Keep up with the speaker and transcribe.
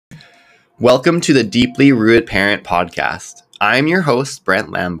Welcome to the Deeply Rooted Parent Podcast. I'm your host,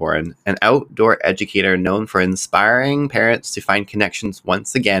 Brent Lamborn, an outdoor educator known for inspiring parents to find connections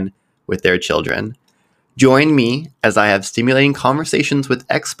once again with their children. Join me as I have stimulating conversations with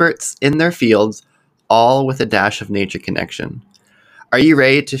experts in their fields, all with a dash of nature connection. Are you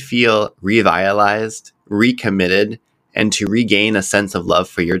ready to feel revitalized, recommitted, and to regain a sense of love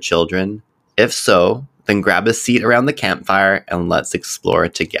for your children? If so, then grab a seat around the campfire and let's explore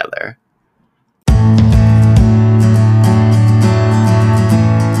together.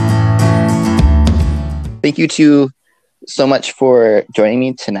 Thank you so much for joining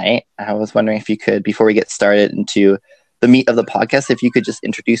me tonight. I was wondering if you could, before we get started into the meat of the podcast, if you could just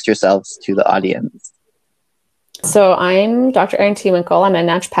introduce yourselves to the audience. So I'm Dr. Erin T.-Winkle. I'm a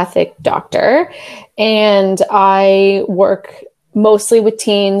naturopathic doctor, and I work mostly with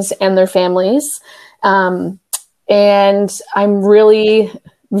teens and their families. And I'm really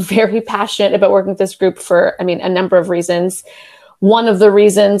very passionate about working with this group for, a number of reasons. One of the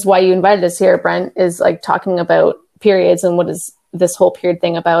reasons why you invited us here, Brent, is like talking about periods and what is this whole period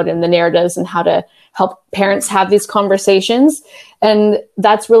thing about, and the narratives and how to help parents have these conversations. And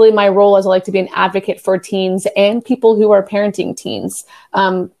that's really my role, as I like to be an advocate for teens and people who are parenting teens.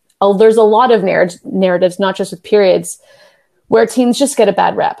 There's a lot of narratives, not just with periods, where teens just get a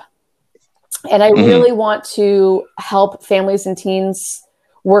bad rep. And I really want to help families and teens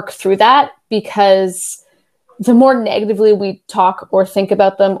work through that, because the more negatively we talk or think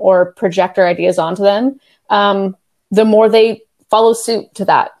about them or project our ideas onto them, the more they follow suit to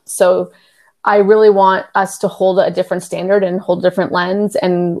that. So I really want us to hold a different standard and hold a different lens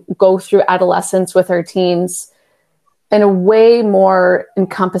and go through adolescence with our teens in a way more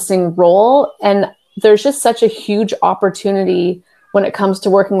encompassing role. And there's just such a huge opportunity when it comes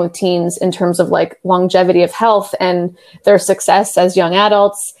to working with teens in terms of like longevity of health and their success as young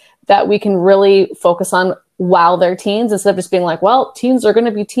adults, that we can really focus on while they're teens, instead of just being like, well, teens are going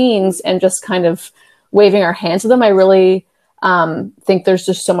to be teens and just kind of waving our hands to them. I really think there's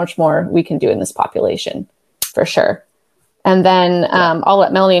just so much more we can do in this population, for sure. And then I'll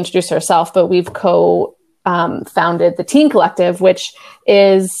let Melanie introduce herself, but we've co-founded the Teen Collective, which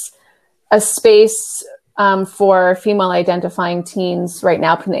is a space for female identifying teens right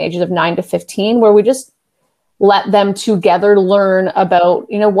now between the ages of 9 to 15, where we just let them together learn about,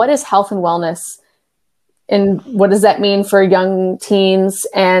 what is health and wellness, and what does that mean for young teens?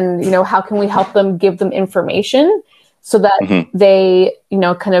 And, how can we help them, give them information so that they,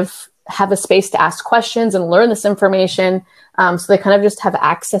 kind of have a space to ask questions and learn this information. So they kind of just have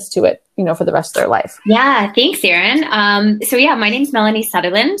access to it, for the rest of their life. Yeah, thanks, Erin. My name's Melanie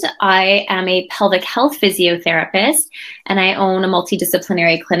Sutherland. I am a pelvic health physiotherapist, and I own a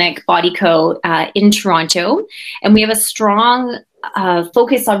multidisciplinary clinic, Body Co, in Toronto. And we have a strong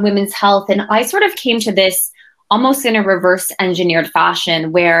focus on women's health. And I sort of came to this almost in a reverse engineered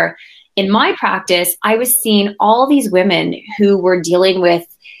fashion, where in my practice, I was seeing all these women who were dealing with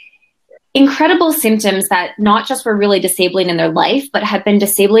incredible symptoms that not just were really disabling in their life, but had been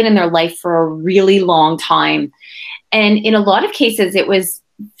disabling in their life for a really long time. And in a lot of cases, it was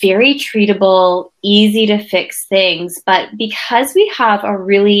very treatable, easy to fix things. But because we have a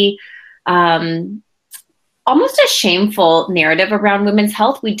really almost a shameful narrative around women's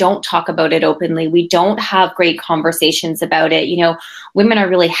health, we don't talk about it openly. We don't have great conversations about it. Women are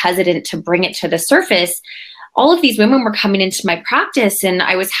really hesitant to bring it to the surface. All of these women were coming into my practice, and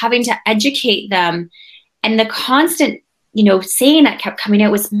I was having to educate them. And the constant, saying that kept coming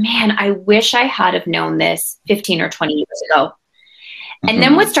out was, man, I wish I had have known this 15 or 20 years ago. And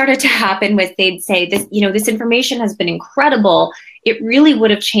then what started to happen was they'd say, this information has been incredible. It really would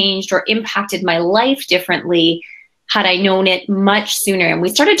have changed or impacted my life differently had I known it much sooner. And we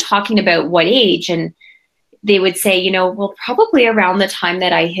started talking about what age, and they would say, well, probably around the time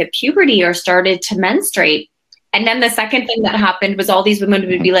that I hit puberty or started to menstruate. And then the second thing that happened was all these women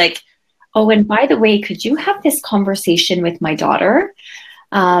would be like, oh, and by the way, could you have this conversation with my daughter?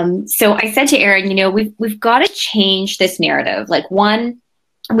 So I said to Erin, we've got to change this narrative. Like, one,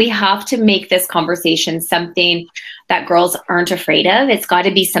 we have to make this conversation something that girls aren't afraid of. It's got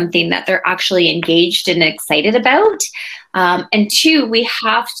to be something that they're actually engaged and excited about. And two, we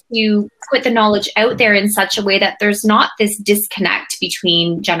have to put the knowledge out there in such a way that there's not this disconnect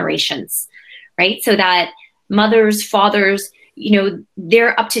between generations, right? So that mothers, fathers,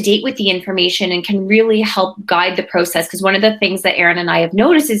 they're up to date with the information and can really help guide the process. Because one of the things that Erin and I have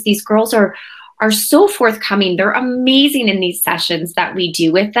noticed is these girls are so forthcoming. They're amazing in these sessions that we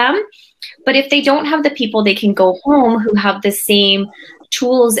do with them. But if they don't have the people they can go home who have the same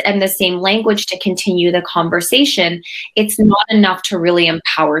tools and the same language to continue the conversation, it's not enough to really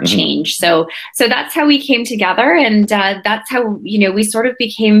empower change. So that's how we came together, and that's how, you know, we sort of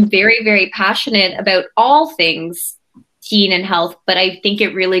became very, very passionate about all things teen and health. But I think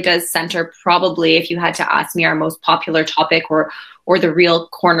it really does center, probably, if you had to ask me, our most popular topic or the real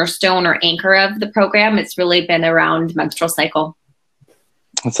cornerstone or anchor of the program, it's really been around menstrual cycle.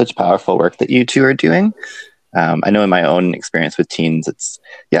 It's such powerful work that you two are doing. I know in my own experience with teens,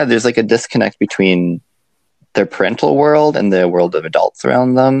 there's like a disconnect between their parental world and the world of adults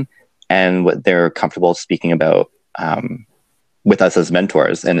around them and what they're comfortable speaking about with us as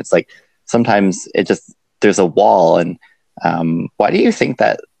mentors. And it's like, sometimes there's a wall. And why do you think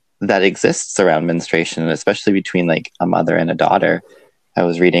that exists around menstruation, especially between like a mother and a daughter? I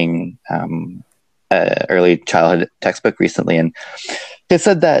was reading an early childhood textbook recently, and it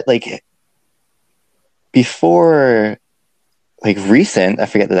said that like before, like recent, I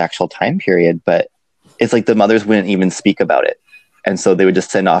forget the actual time period, but it's like the mothers wouldn't even speak about it. And so they would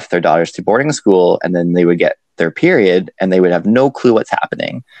just send off their daughters to boarding school, and then they would get their period and they would have no clue what's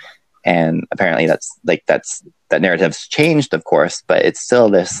happening. And apparently that narrative's changed, of course, but it's still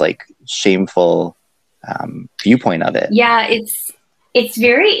this like shameful viewpoint of it. Yeah, it's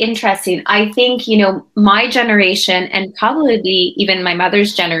very interesting. I think, you know, my generation and probably even my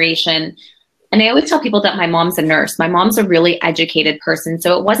mother's generation, and I always tell people that my mom's a nurse. My mom's a really educated person.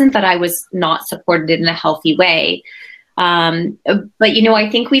 So it wasn't that I was not supported in a healthy way. But, you know, I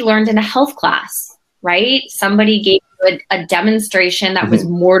think we learned in a health class, right? Somebody gave a demonstration that was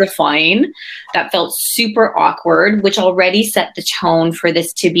mortifying, that felt super awkward, which already set the tone for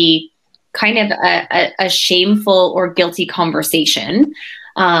this to be kind of a shameful or guilty conversation.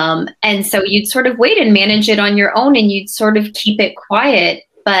 And so you'd sort of wait and manage it on your own, and you'd sort of keep it quiet.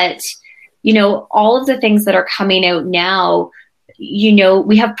 But, you know, all of the things that are coming out now, you know,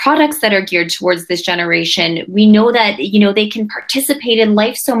 we have products that are geared towards this generation. We know that, you know, they can participate in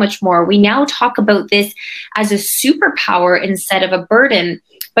life so much more. We now talk about this as a superpower instead of a burden,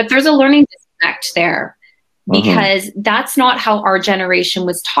 but there's a learning disconnect there, because that's not how our generation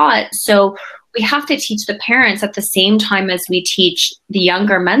was taught. So we have to teach the parents at the same time as we teach the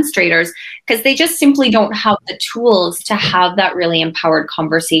younger menstruators, because they just simply don't have the tools to have that really empowered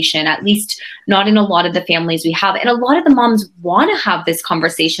conversation, at least not in a lot of the families we have. And a lot of the moms want to have this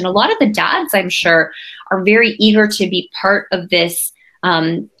conversation. A lot of the dads, I'm sure, are very eager to be part of this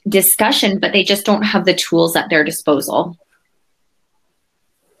discussion, but they just don't have the tools at their disposal.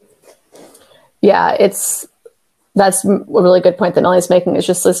 Yeah, that's a really good point that Nellie's making, is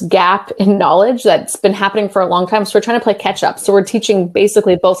just this gap in knowledge that's been happening for a long time. So we're trying to play catch up. So we're teaching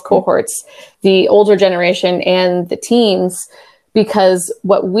basically both cohorts, the older generation and the teens, because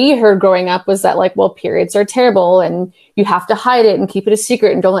what we heard growing up was that, like, well, periods are terrible and you have to hide it and keep it a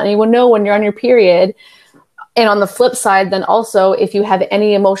secret and don't let anyone know when you're on your period. And on the flip side, then also, if you have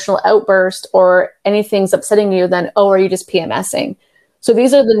any emotional outburst or anything's upsetting you, then, oh, are you just PMSing? So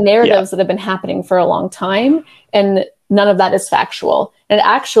these are the narratives that have been happening for a long time, and none of that is factual. And it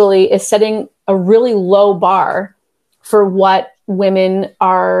actually is setting a really low bar for what women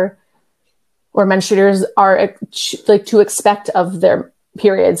are, or menstruators are, like to expect of their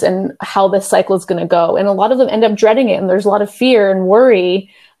periods and how this cycle is going to go. And a lot of them end up dreading it, and there's a lot of fear and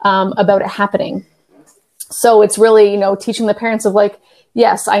worry about it happening. So it's really, you know, teaching the parents of like,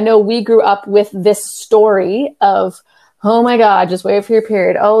 yes, I know we grew up with this story of, oh my God, just wait for your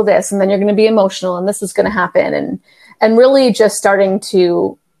period. Oh, this, and then you're going to be emotional and this is going to happen. And really just starting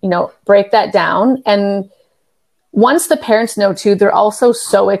to, you know, break that down. And once the parents know too, they're also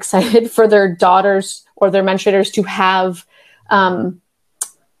so excited for their daughters or their menstruators to have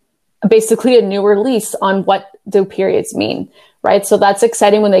basically a new release on what the periods mean, right? So that's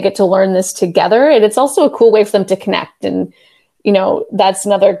exciting when they get to learn this together. And it's also a cool way for them to connect. And you know, that's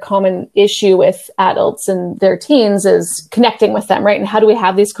another common issue with adults and their teens, is connecting with them, right? And how do we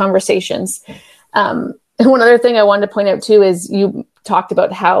have these conversations? And one other thing I wanted to point out too is you talked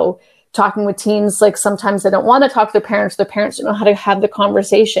about how talking with teens, like sometimes they don't want to talk to their parents don't know how to have the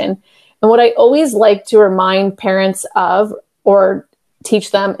conversation. And what I always like to remind parents of or teach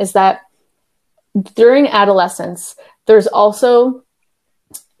them is that during adolescence, there's also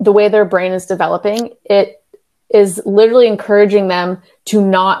the way their brain is developing. It is literally encouraging them to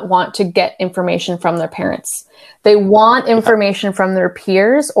not want to get information from their parents. They want information from their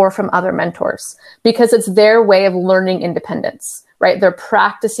peers or from other mentors, because it's their way of learning independence, right? They're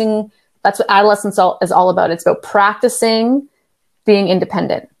practicing. That's what adolescence is all about. It's about practicing being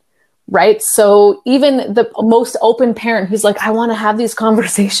independent, right? So even the most open parent who's like, I want to have these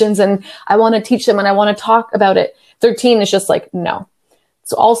conversations and I want to teach them and I want to talk about it, 13 is just like, no.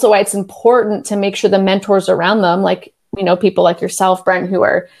 So also why it's important to make sure the mentors around them, like, you know, people like yourself, Brent, who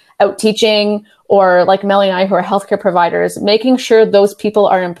are out teaching, or like Melly and I, who are healthcare providers, making sure those people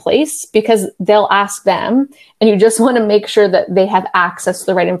are in place, because they'll ask them, and you just want to make sure that they have access to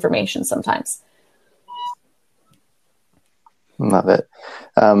the right information sometimes. Love it.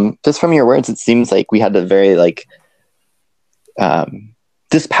 Just from your words, it seems like we had a very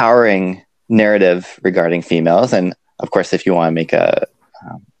dispowering narrative regarding females. And of course, if you want to make a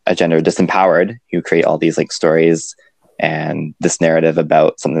gender disempowered, you create all these like stories and this narrative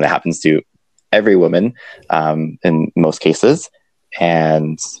about something that happens to every woman in most cases.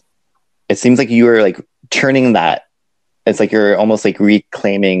 And it seems like you are like turning that. It's like you're almost like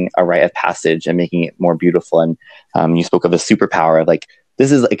reclaiming a rite of passage and making it more beautiful. And you spoke of a superpower of like,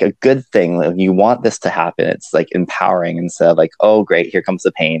 this is like a good thing. Like, you want this to happen. It's like empowering instead of like, oh, great, here comes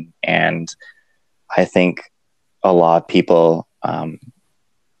the pain. And I think a lot of people,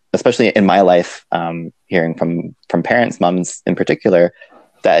 especially in my life, hearing from parents, moms in particular,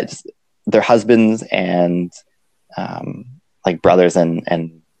 that their husbands and like brothers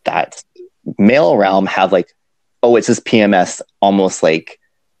and that male realm have like, oh, it's just PMS, almost like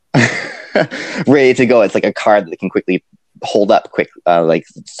ready to go. It's like a card that can quickly hold up quick, like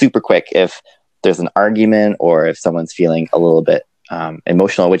super quick, if there's an argument or if someone's feeling a little bit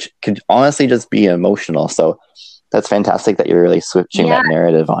emotional, which could honestly just be emotional. So that's fantastic that you're really switching that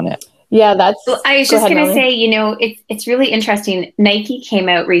narrative on it. Yeah, that's. Well, I was just going to say, you know, it's really interesting. Nike came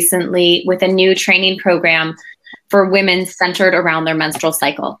out recently with a new training program for women centered around their menstrual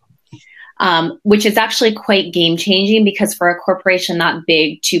cycle. Which is actually quite game changing, because for a corporation that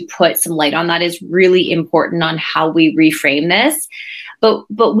big to put some light on that is really important on how we reframe this.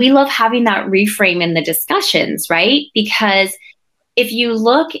 But we love having that reframe in the discussions, right? Because if you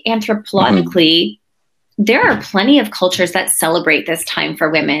look anthropologically, there are plenty of cultures that celebrate this time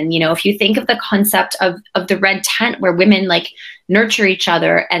for women. You know, if you think of the concept of the red tent, where women like nurture each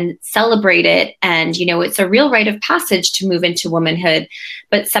other and celebrate it. And, you know, it's a real rite of passage to move into womanhood.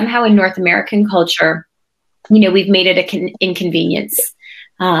 But somehow in North American culture, you know, we've made it an inconvenience,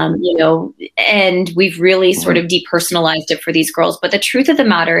 you know, and we've really sort of depersonalized it for these girls. But the truth of the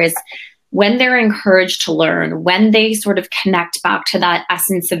matter is, when they're encouraged to learn, when they sort of connect back to that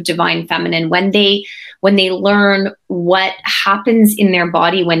essence of divine feminine, when they learn what happens in their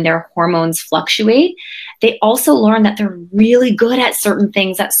body when their hormones fluctuate, they also learn that they're really good at certain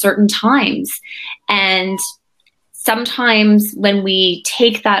things at certain times. And sometimes when we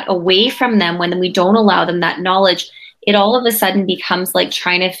take that away from them, when we don't allow them that knowledge, it all of a sudden becomes like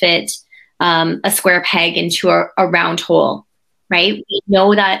trying to fit a square peg into a round hole. Right? We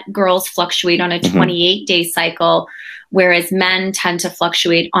know that girls fluctuate on a 28-day cycle, whereas men tend to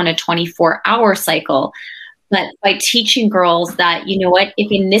fluctuate on a 24-hour cycle. But by teaching girls that, you know what,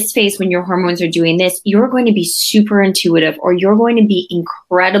 if in this phase when your hormones are doing this, you're going to be super intuitive, or you're going to be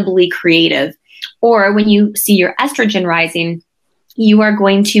incredibly creative. Or when you see your estrogen rising, you are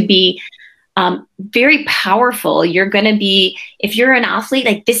going to be very powerful. You're going to be, if you're an athlete,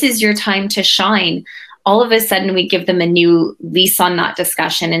 like this is your time to shine. All of a sudden we give them a new lease on that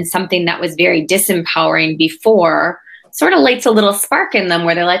discussion, and something that was very disempowering before sort of lights a little spark in them,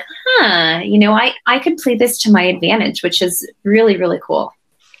 where they're like, you know, I could play this to my advantage, which is really, really cool.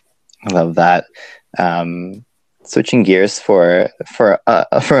 I love that. Switching gears for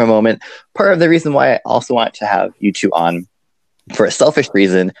a moment, part of the reason why I also want to have you two on, for a selfish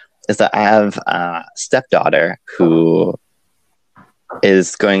reason, is that I have a stepdaughter who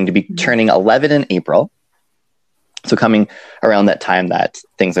is going to be turning 11 in April. So coming around that time that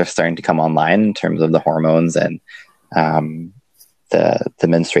things are starting to come online in terms of the hormones and the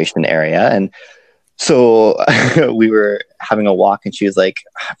menstruation area. And so we were having a walk, and she was like,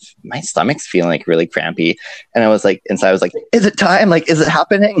 my stomach's feeling like really crampy. And I was like, inside I was like, is it time? Like, is it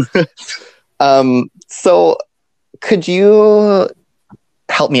happening? So could you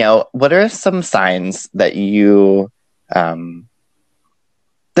help me out? What are some signs that you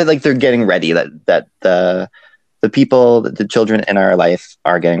that like they're getting ready, that the people, the children in our life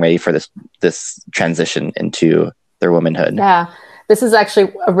are getting ready for this transition into their womanhood? Yeah, this is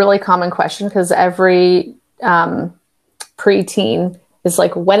actually a really common question, because every preteen is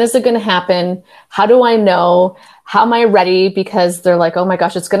like, when is it going to happen? How do I know? How am I ready? Because they're like, oh my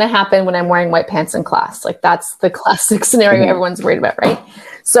gosh, it's going to happen when I'm wearing white pants in class. Like, that's the classic scenario everyone's worried about, right?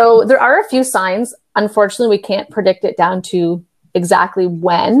 So there are a few signs. Unfortunately, we can't predict it down to exactly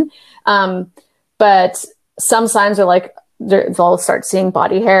when, but some signs are like they'll start seeing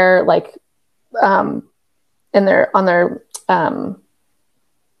body hair, like on their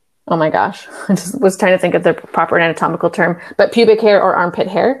oh oh my gosh, I just was trying to think of the proper anatomical term, but pubic hair or armpit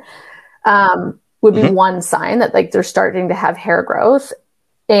hair would be one sign that like they're starting to have hair growth.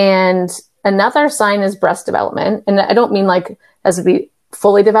 And another sign is breast development. And I don't mean like as to be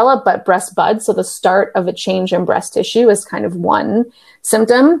fully developed, but breast buds. So the start of a change in breast tissue is kind of one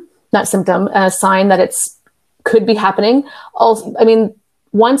symptom, not symptom, a sign that it's could be happening. Also, I mean,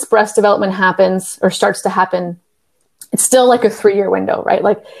 once breast development happens or starts to happen, it's still like a 3-year window, right?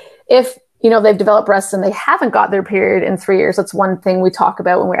 Like if, you know, they've developed breasts and they haven't got their period in 3 years, that's one thing we talk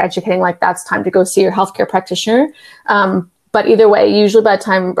about when we're educating, like that's time to go see your healthcare practitioner. But either way, usually by the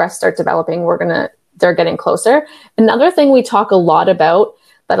time breasts start developing, they're getting closer. Another thing we talk a lot about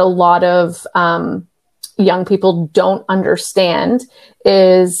that a lot of young people don't understand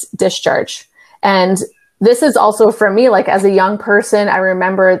is discharge. And this is also for me, like as a young person, I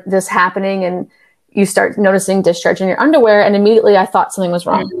remember this happening and you start noticing discharge in your underwear and immediately I thought something was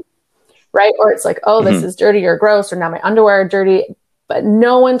wrong, right? Or it's like, oh, this is dirty or gross, or now my underwear are dirty. But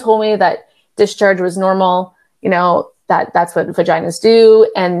no one told me that discharge was normal, you know, that's what vaginas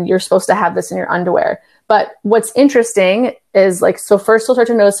do, and you're supposed to have this in your underwear. But what's interesting is like, so first you'll start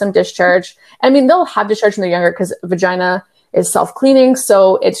to notice some discharge. I mean, they'll have discharge when they're younger because vagina is self-cleaning.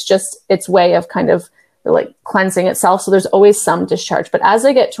 So it's just its way of kind of like cleansing itself. So there's always some discharge. But as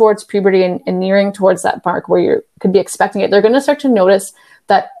they get towards puberty and nearing towards that mark where you could be expecting it, they're going to start to notice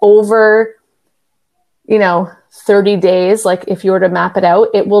that over, you know, 30 days, like if you were to map it out,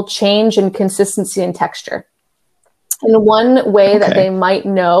 it will change in consistency and texture. And one way that they might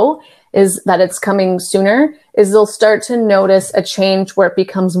know is that it's coming sooner is they'll start to notice a change where it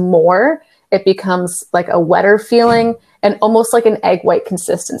becomes more, it becomes like a wetter feeling and almost like an egg white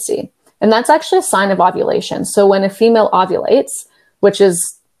consistency. And that's actually a sign of ovulation. So when a female ovulates, which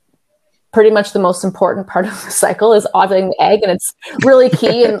is pretty much the most important part of the cycle is ovulating the egg, and it's really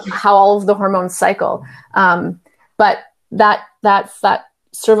key in how all of the hormones cycle. But that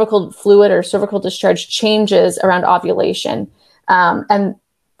cervical fluid or cervical discharge changes around ovulation. And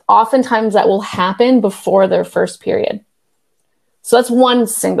oftentimes that will happen before their first period. So that's one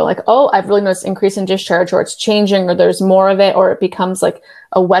single, like, oh, I've really noticed increase in discharge, or it's changing, or there's more of it, or it becomes like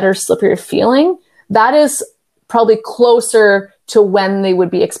a wetter, slipperier feeling. That is probably closer to when they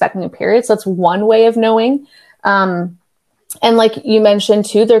would be expecting a period. So that's one way of knowing. And like you mentioned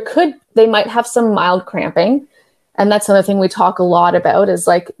too, they might have some mild cramping. And that's another thing we talk a lot about is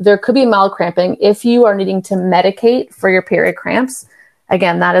like, there could be mild cramping if you are needing to medicate for your period cramps.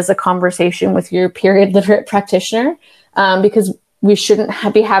 Again, that is a conversation with your period literate practitioner, because we shouldn't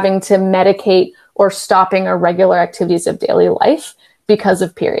be having to medicate or stopping our regular activities of daily life because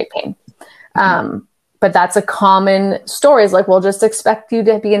of period pain. But that's a common story is like, we'll just expect you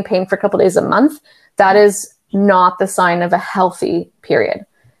to be in pain for a couple of days a month. That is not the sign of a healthy period.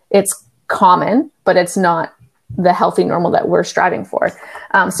 It's common, but it's not the healthy normal that we're striving for.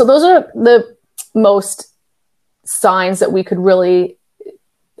 So those are the most signs that we could really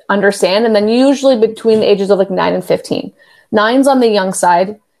understand. And then usually between the ages of like 9 and 15. 9's on the young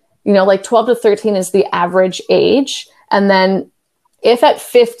side, you know, like 12 to 13 is the average age. And then if at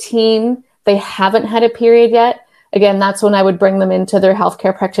 15, they haven't had a period yet, again, that's when I would bring them into their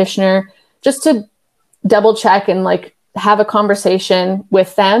healthcare practitioner just to double check and like have a conversation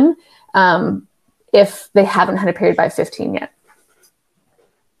with them if they haven't had a period by 15 yet.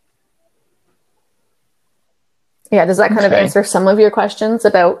 Yeah, does that kind of answer some of your questions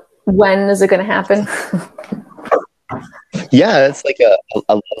about when is it going to happen? Yeah, it's like a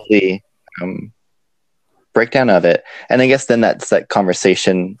lovely breakdown of it. And I guess then that's that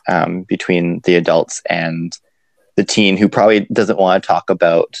conversation between the adults and the teen who probably doesn't want to talk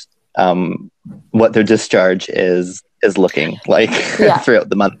about what their discharge is looking like throughout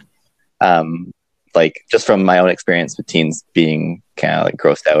the month. Like just from my own experience with teens being kind of like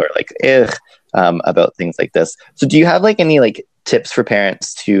grossed out or like about things like this. So do you have like any like tips for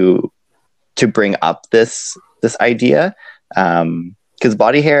parents to bring up this idea? Because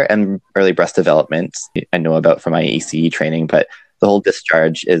body hair and early breast development I know about from my ECE training, but the whole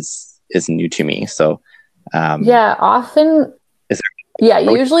discharge is new to me. So often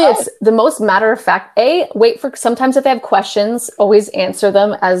usually it's the most matter of fact. Sometimes if they have questions, always answer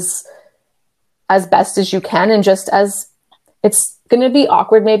them as best as you can, and just as it's going to be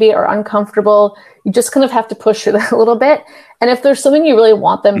awkward maybe or uncomfortable, you just kind of have to push through that a little bit. And if there's something you really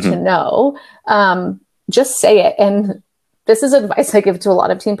want them to know, just say it. And this is advice I give to a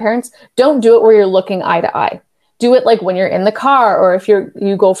lot of teen parents. Don't do it where you're looking eye to eye. Do it like when you're in the car or if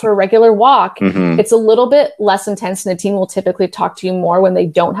you go for a regular walk. It's a little bit less intense, and a teen will typically talk to you more when they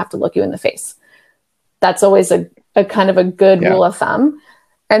don't have to look you in the face. That's always a kind of a good rule of thumb.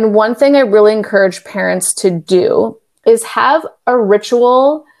 And one thing I really encourage parents to do is have a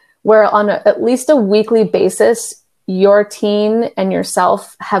ritual where on at least a weekly basis, your teen and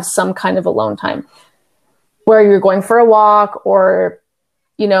yourself have some kind of alone time where you're going for a walk or,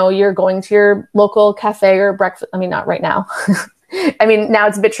 you know, you're going to your local cafe or breakfast. I mean, not right now. I mean, now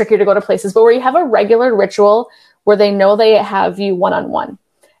it's a bit trickier to go to places, but where you have a regular ritual where they know they have you one-on-one,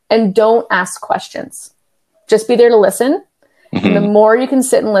 and don't ask questions. Just be there to listen. Mm-hmm. And the more you can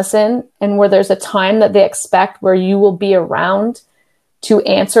sit and listen, and where there's a time that they expect where you will be around to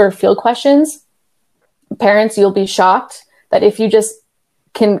answer or field questions, parents, you'll be shocked that if you just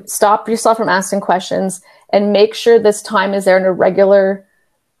can stop yourself from asking questions and make sure this time is there in a regular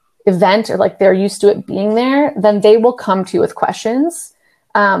event, or like they're used to it being there, then they will come to you with questions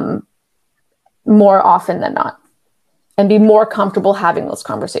more often than not, and be more comfortable having those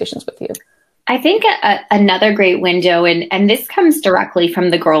conversations with you. I think another great window, and this comes directly from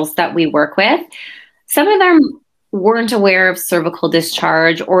the girls that we work with, some of them weren't aware of cervical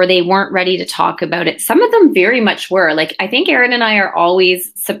discharge, or they weren't ready to talk about it. Some of them very much were. Like, I think Erin and I are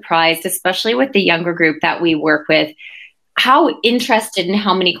always surprised, especially with the younger group that we work with, how interested and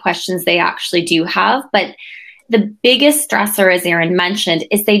how many questions they actually do have. But the biggest stressor, as Erin mentioned,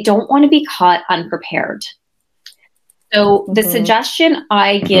 is they don't want to be caught unprepared. So the suggestion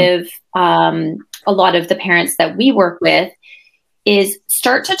I give a lot of the parents that we work with is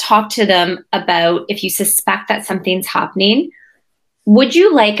start to talk to them about, if you suspect that something's happening, would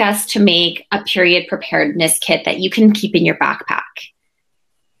you like us to make a period preparedness kit that you can keep in your backpack?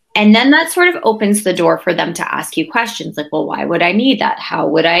 And then that sort of opens the door for them to ask you questions like, well, why would I need that? How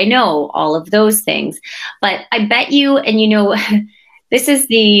would I know? All of those things. But I bet you, and you know, this is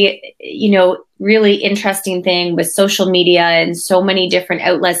the, you know, really interesting thing with social media and so many different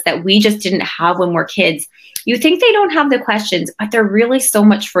outlets that we just didn't have when we're kids. You think they don't have the questions, but they're really so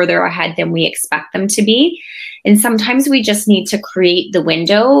much further ahead than we expect them to be. And sometimes we just need to create the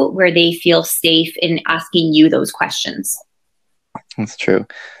window where they feel safe in asking you those questions. That's true.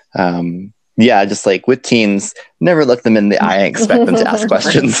 Yeah, just like with teens, never look them in the eye and expect them to ask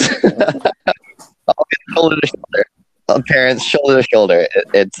questions. Shoulder to shoulder. Parents, shoulder to shoulder.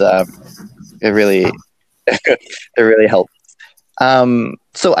 It really, it really helps.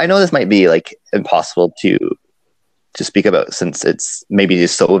 So I know this might be like impossible to speak about since it's maybe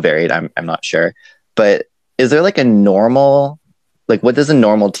just so varied. I'm not sure, but is there like a normal, like what does a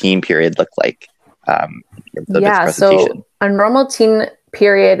normal teen period look like? So a normal teen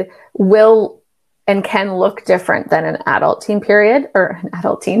period will and can look different than an adult teen period, or an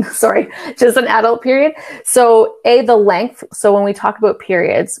adult teen, just an adult period. So the length. So when we talk about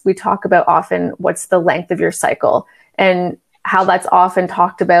periods, we talk about often what's the length of your cycle, and how that's often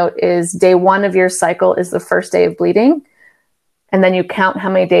talked about is day 1 of your cycle is the first day of bleeding. And then you count how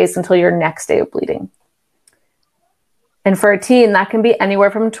many days until your next day of bleeding. And for a teen, that can be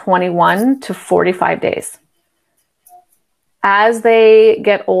anywhere from 21 to 45 days. As they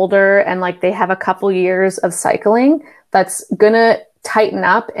get older and like they have a couple years of cycling, that's going to tighten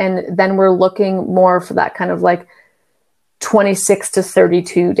up. And then we're looking more for that kind of like 26 to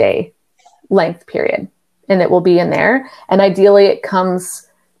 32 day length period. And it will be in there. And ideally it comes,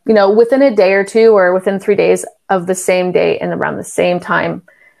 you know, within a day or two or within 3 days of the same day and around the same time.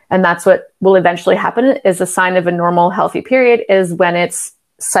 And that's what will eventually happen, is a sign of a normal healthy period is when it's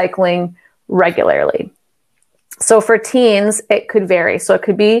cycling regularly. So for teens, it could vary. So it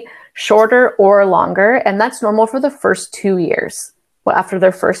could be shorter or longer. And that's normal for the first 2 years. Well, after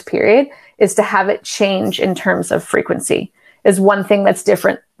their first period, is to have it change in terms of frequency is one thing that's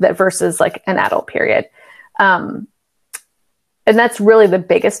different that versus like an adult period. And that's really the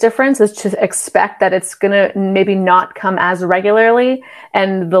biggest difference, is to expect that it's going to maybe not come as regularly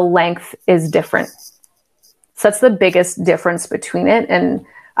and the length is different. So that's the biggest difference between it. And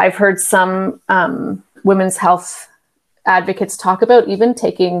I've heard some women's health advocates talk about even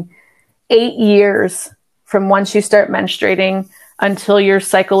taking 8 years from once you start menstruating until your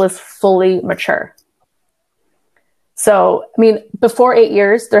cycle is fully mature. So, I mean, before 8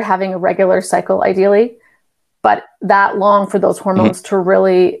 years, they're having a regular cycle ideally, but that long for those hormones to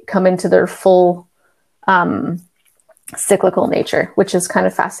really come into their full cyclical nature, which is kind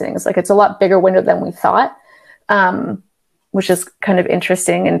of fascinating. It's like, it's a lot bigger window than we thought, which is kind of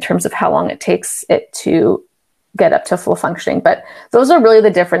interesting in terms of how long it takes it to get up to full functioning. But those are really the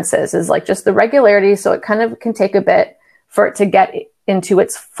differences, is like just the regularity. So it kind of can take a bit for it to get into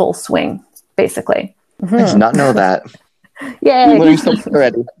its full swing, basically. I did not know that. Yay! I'm learning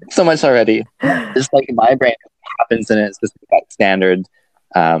so much already. Just like my brain happens, and it's just that standard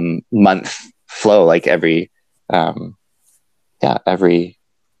month flow, like every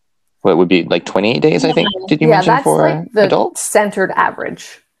what would be like 28 days, I think, did you mention that's for like the adults? centered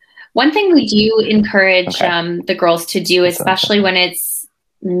average. One thing we do encourage the girls to do, especially when it's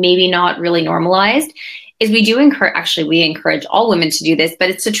maybe not really normalized, is we encourage all women to do this, but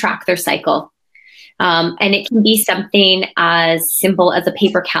it's to track their cycle. And it can be something as simple as a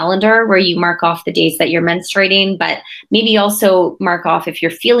paper calendar where you mark off the days that you're menstruating, but maybe also mark off if you're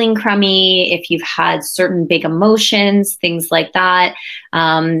feeling crummy, if you've had certain big emotions, things like that.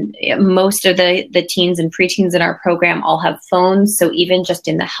 Most of the teens and preteens in our program all have phones. So even just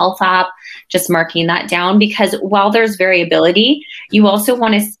in the health app, just marking that down, because while there's variability, you also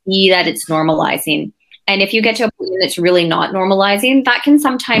want to see that it's normalizing. And if you get to a point that's really not normalizing, that can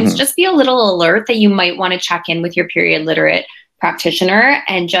sometimes just be a little alert that you might want to check in with your period literate practitioner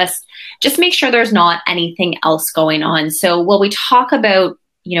and just make sure there's not anything else going on. So while we talk about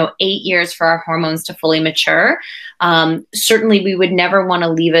 8 years for our hormones to fully mature, certainly we would never want to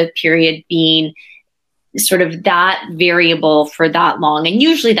leave a period being sort of that variable for that long. And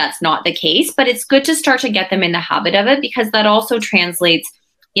usually that's not the case, but it's good to start to get them in the habit of it, because that also translates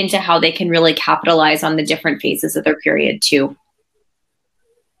into how they can really capitalize on the different phases of their period too.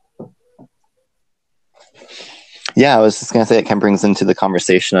 Yeah, I was just going to say, it kind of brings into the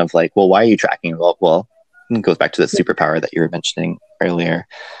conversation of like, well, why are you tracking? Well, it goes back to the superpower that you were mentioning earlier.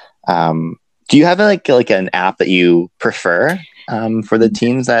 Do you have like an app that you prefer for the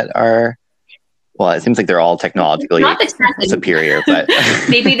teens that are, well, it seems like they're all technologically superior, but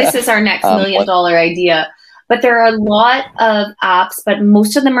maybe this is our next $1 million idea. But there are a lot of apps, but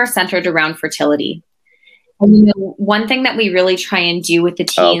most of them are centered around fertility. And, one thing that we really try and do with the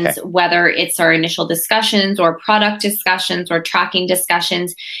teens, whether it's our initial discussions or product discussions or tracking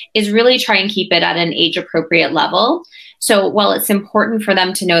discussions, is really try and keep it at an age-appropriate level. So while it's important for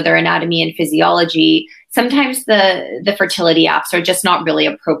them to know their anatomy and physiology, sometimes the fertility apps are just not really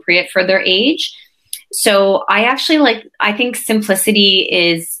appropriate for their age. So I think simplicity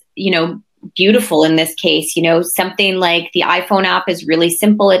is, beautiful in this case. Something like the iPhone app is really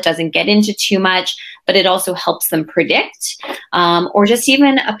simple. It doesn't get into too much, but it also helps them predict, or just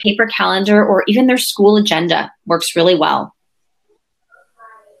even a paper calendar or even their school agenda works really well.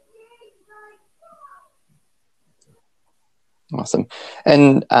 Awesome.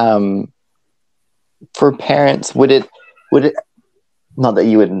 And for parents, would it not that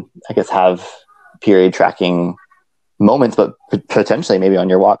you would, I guess, have period tracking moments, but potentially maybe on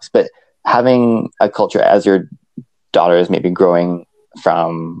your walks, but having a culture as your daughter is maybe growing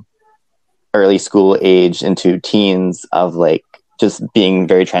from early school age into teens of like just being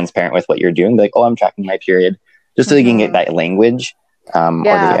very transparent with what you're doing, like, oh, I'm tracking my period, just so you can get that language or the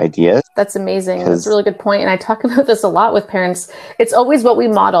ideas. That's amazing. That's a really good point. And I talk about this a lot with parents. It's always what we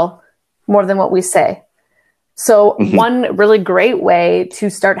model more than what we say. So one really great way to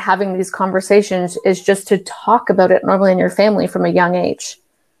start having these conversations is just to talk about it normally in your family from a young age.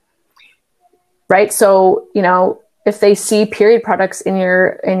 Right? So, if they see period products in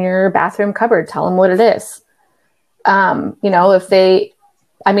your bathroom cupboard, tell them what it is. My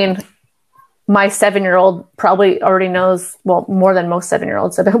 7-year-old probably already knows, well, more than most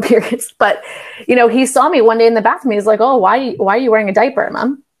 7-year-olds about periods, but, he saw me one day in the bathroom. He's like, oh, why are you wearing a diaper,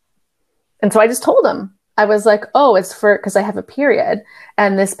 Mom? And so I just told him. I was like, oh, it's because I have a period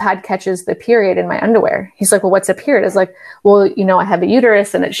and this pad catches the period in my underwear. He's like, well, what's a period? I was like, well, I have a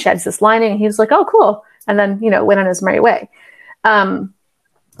uterus and it sheds this lining. And he was like, oh, cool. And then, went on his merry way.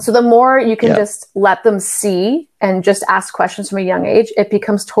 So the more you can just let them see and just ask questions from a young age, it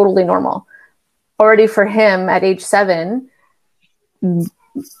becomes totally normal. Already for him at age 7,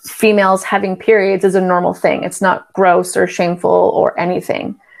 females having periods is a normal thing. It's not gross or shameful or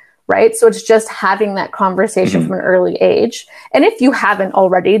anything. Right? So it's just having that conversation from an early age. And if you haven't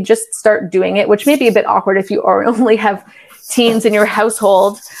already, just start doing it, which may be a bit awkward if you only have teens in your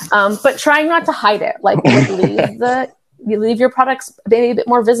household, but trying not to hide it. Like you leave your products maybe a bit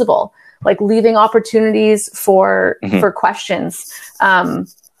more visible, like leaving opportunities for questions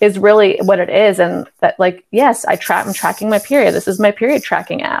is really what it is. And that yes, I'm tracking my period. This is my period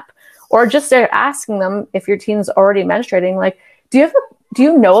tracking app. Or just asking them, if your teen's already menstruating, like, do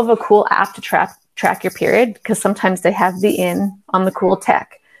you know of a cool app to track your period? Because sometimes they have the on the cool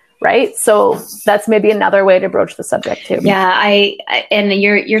tech, right? So that's maybe another way to broach the subject too. Yeah, and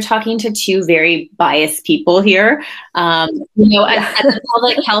you're talking to two very biased people here. As a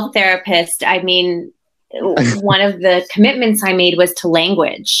public health therapist, one of the commitments I made was to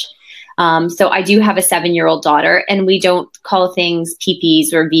language. So I do have a 7-year-old daughter, and we don't call things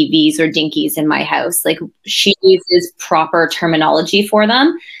PPs or VVs or dinkies in my house. Like, she uses proper terminology for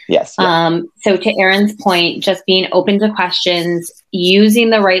them. Yes. Yeah. So to Erin's point, just being open to questions, using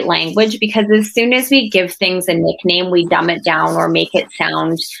the right language, because as soon as we give things a nickname, we dumb it down or make it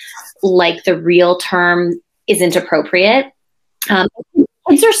sound like the real term isn't appropriate.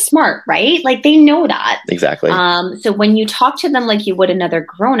 Kids are smart, right? Like, they know that. Exactly. So when you talk to them like you would another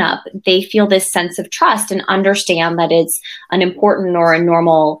grown-up, they feel this sense of trust and understand that it's an important or a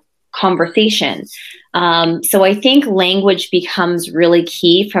normal conversation. So I think language becomes really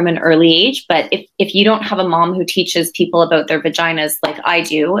key from an early age. But if you don't have a mom who teaches people about their vaginas like I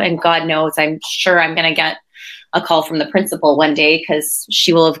do, and God knows, I'm sure I'm going to get a call from the principal one day because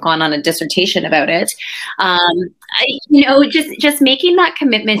she will have gone on a dissertation about it. Just making that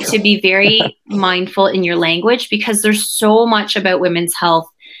commitment to be very mindful in your language, because there's so much about women's health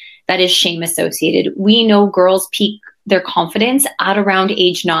that is shame associated. We know girls peak their confidence at around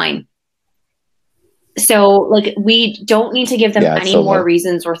age 9. So like, we don't need to give them any more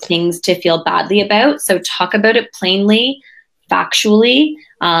reasons or things to feel badly about. So talk about it plainly, factually,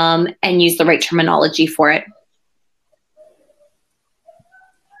 and use the right terminology for it.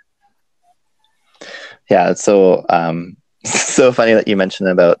 Yeah, it's so funny that you mentioned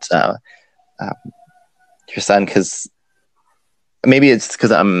about your son, because maybe it's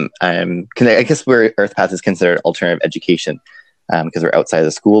because I guess Earth Path is considered alternative education because we're outside of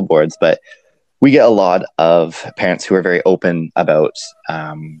the school boards, but we get a lot of parents who are very open about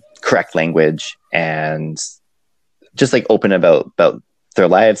correct language and just like open about their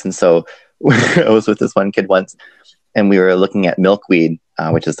lives. And so I was with this one kid once, and we were looking at milkweed,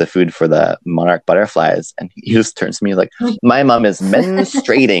 which is the food for the monarch butterflies. And he just turns to me like, my mom is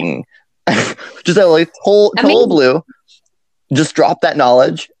menstruating. Just like total blue. Just drop that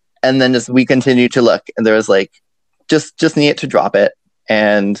knowledge. And then we continue to look. And there was like, just need to drop it.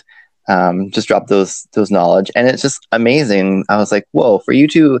 And just drop those knowledge. And it's just amazing. I was like, whoa, for you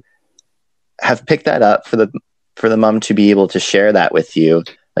to have picked that up, for the mom to be able to share that with you,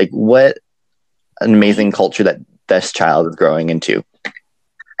 like, what an amazing culture that this child is growing into.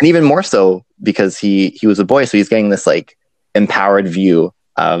 And even more so because he was a boy, so he's getting this like empowered view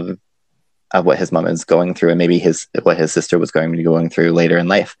of what his mom is going through, and maybe what his sister was going to be going through later in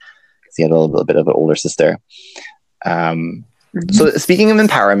life, because he had a little bit of an older sister. So speaking of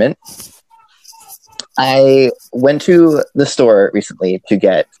empowerment, I went to the store recently to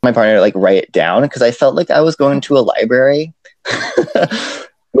get my partner to like write it down, because I felt like I was going to a library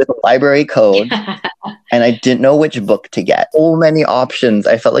with a library code, and I didn't know which book to get. So many options.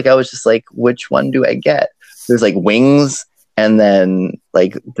 I felt like I was just like, which one do I get? There's like wings, and then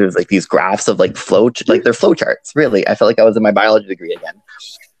like there's like these graphs of like they're flow charts. Really, I felt like I was in my biology degree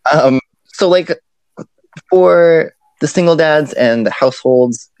again. So like, for the single dads and the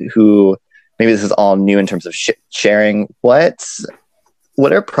households who maybe this is all new in terms of sharing, what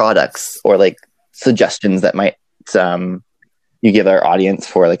are products or like suggestions that might you give our audience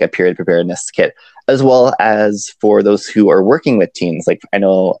for like a period preparedness kit, as well as for those who are working with teens? Like, I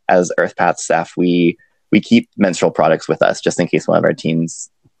know as Earth Path staff, we keep menstrual products with us just in case one of our teens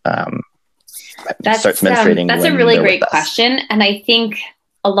starts menstruating. That's a really great question. And I think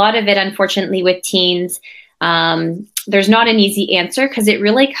a lot of it, unfortunately, with teens, there's not an easy answer, because it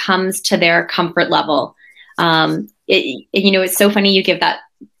really comes to their comfort level. It's so funny you give that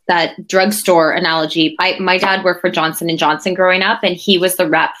drugstore analogy. My dad worked for Johnson & Johnson growing up, and he was the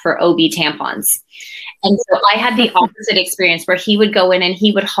rep for OB tampons. And so I had the opposite experience, where he would go in and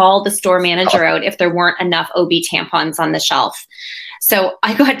he would haul the store manager out if there weren't enough OB tampons on the shelf. So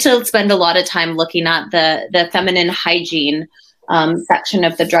I got to spend a lot of time looking at the feminine hygiene section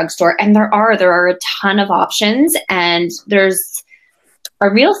of the drugstore. And there are a ton of options, and there's a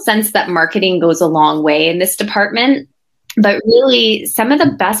real sense that marketing goes a long way in this department. But really, some of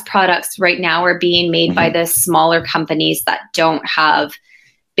the best products right now are being made by the smaller companies that don't have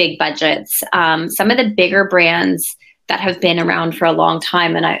big budgets. Some of the bigger brands that have been around for a long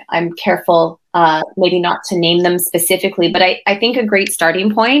time, and I'm careful maybe not to name them specifically, but I think a great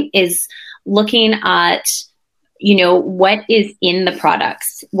starting point is looking at, what is in the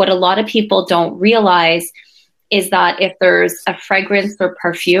products. What a lot of people don't realize is that if there's a fragrance or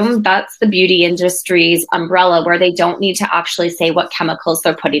perfume, that's the beauty industry's umbrella, where they don't need to actually say what chemicals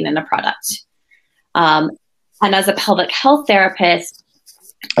they're putting in a product. And as a pelvic health therapist,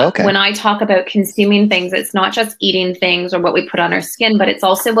 when I talk about consuming things, it's not just eating things or what we put on our skin, but it's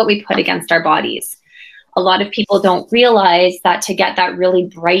also what we put against our bodies. A lot of people don't realize that to get that really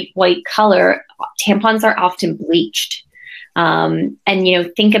bright white color, tampons are often bleached, And, you know,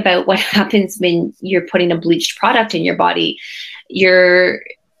 think about what happens when you're putting a bleached product in your body. Your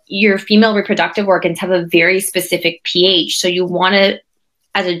female reproductive organs have a very specific pH. So you want to,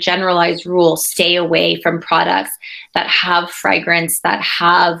 as a generalized rule, stay away from products that have fragrance, that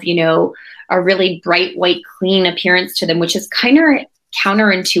have, you know, a really bright, white, clean appearance to them, which is kind of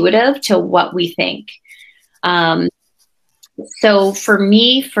counterintuitive to what we think. So for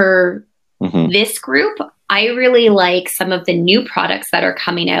me, for this group, I really like some of the new products that are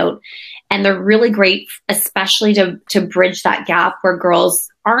coming out, and they're really great, especially to bridge that gap where girls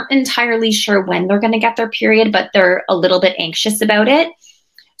aren't entirely sure when they're going to get their period, but they're a little bit anxious about it.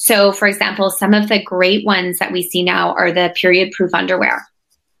 So for example, some of the great ones that we see now are the period-proof underwear.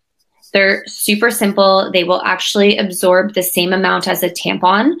 They're super simple. They will actually absorb the same amount as a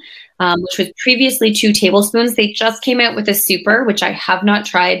tampon, which was previously 2 tablespoons. They just came out with a super, which I have not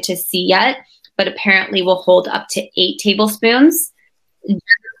tried to see yet, but apparently will hold up to 8 tablespoons.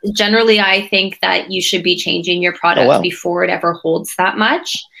 Generally, I think that you should be changing your product before it ever holds that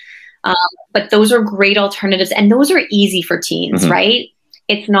much. But those are great alternatives, and those are easy for teens, right?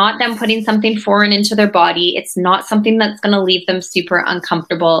 It's not them putting something foreign into their body. It's not something that's going to leave them super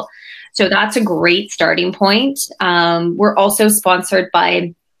uncomfortable. So that's a great starting point. We're also sponsored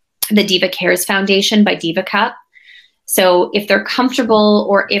by the Diva Cares Foundation by Diva Cup. So if they're comfortable,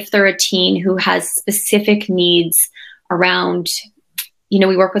 or if they're a teen who has specific needs around, you know,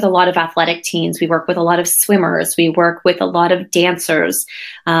 we work with a lot of athletic teens. We work with a lot of swimmers. We work with a lot of dancers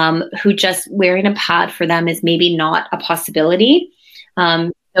who just wearing a pad for them is maybe not a possibility.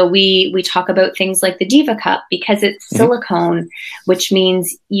 So we talk about things like the Diva Cup, because it's silicone, which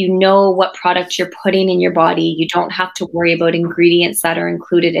means you know what product you're putting in your body. You don't have to worry about ingredients that are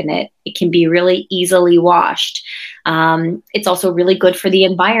included in it. It can be really easily washed. It's also really good for the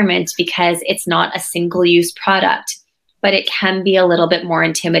environment because it's not a single-use product, but it can be a little bit more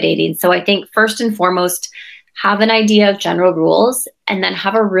intimidating. So I think first and foremost, have an idea of general rules, and then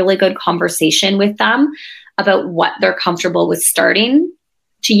have a really good conversation with them about what they're comfortable with starting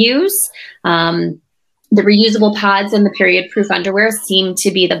to use. The reusable pads and the period-proof underwear seem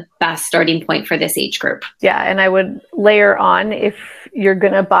to be the best starting point for this age group. Yeah, and I would layer on, if you're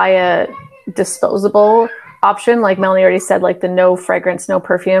going to buy a disposable option, like Melanie already said, like the no fragrance, no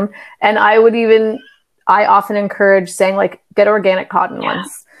perfume. And I often encourage saying, like, get organic cotton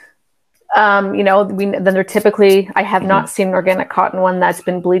ones. You know, then they're typically, I have not seen an organic cotton one that's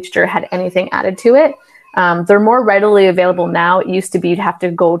been bleached or had anything added to it. They're more readily available now. It used to be you'd have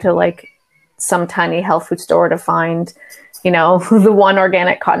to go to like some tiny health food store to find, you know, the one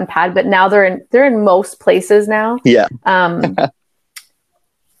organic cotton pad, but now they're in most places now. Yeah. And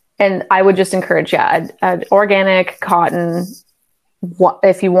I would just encourage, an organic cotton,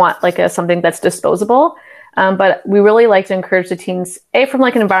 if you want like something that's disposable. But we really like to encourage the teens, from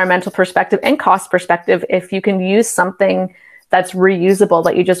like an environmental perspective and cost perspective, if you can use something that's reusable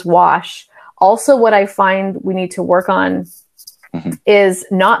that you just wash. Also, what I find we need to work on is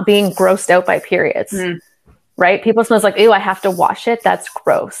not being grossed out by periods, right? People sometimes like, ew, I have to wash it. That's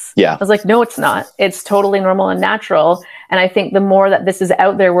gross. Yeah. I was like, no, it's not. It's totally normal and natural. And I think the more that this is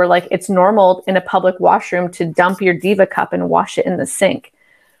out there, we're like, it's normal in a public washroom to dump your Diva Cup and wash it in the sink,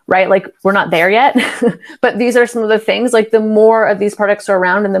 right? Like, we're not there yet, but these are some of the things, like the more of these products are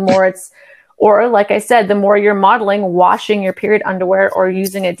around and the more it's, or like I said, the more you're modeling washing your period underwear or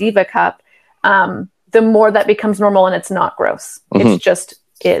using a Diva Cup, the more that becomes normal and it's not gross. It just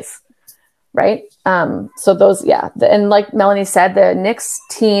is, right? So those, and like Melanie said, the NYX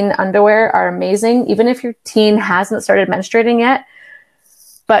teen underwear are amazing, even if your teen hasn't started menstruating yet.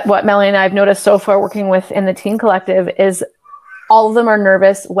 But what Melanie and I have noticed so far working with in the teen collective is all of them are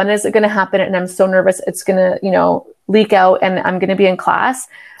nervous. When is it going to happen? And I'm so nervous it's going to, you know, leak out and I'm going to be in class.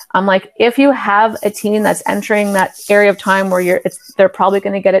 I'm like, if you have a teen that's entering that area of time where they're probably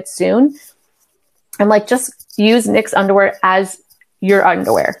going to get it soon, I'm like, just use NYX underwear as your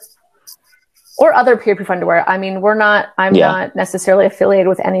underwear or other period-proof underwear. I mean, I'm not necessarily affiliated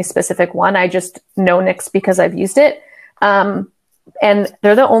with any specific one. I just know NYX because I've used it. And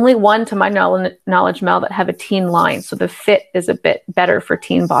they're the only one, to my knowledge, Mel, that have a teen line. So the fit is a bit better for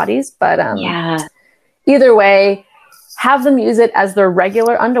teen bodies. But either way, have them use it as their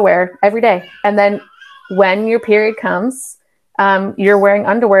regular underwear every day. And then when your period comes, you're wearing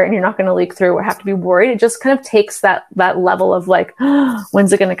underwear and you're not going to leak through or have to be worried. It just kind of takes that level of like,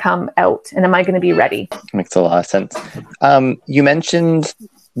 when's it going to come out? And am I going to be ready? Makes a lot of sense. You mentioned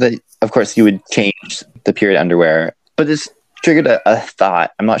that, of course, you would change the period underwear, but this triggered a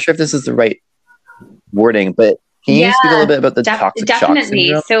thought. I'm not sure if this is the right wording, but can you speak a little bit about the toxic shock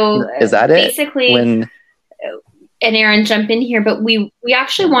syndrome? So is that basically, it? and Erin, jump in here, but we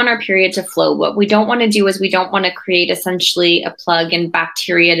actually want our period to flow. What we don't want to do is we don't want to create essentially a plug and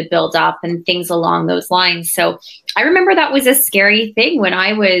bacteria to build up and things along those lines. So I remember that was a scary thing when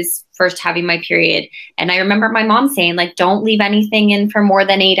I was first having my period. And I remember my mom saying, like, don't leave anything in for more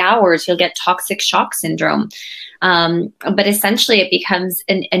than 8 hours. You'll get toxic shock syndrome. But essentially it becomes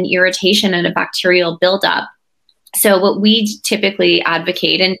an irritation and a bacterial buildup. So what we typically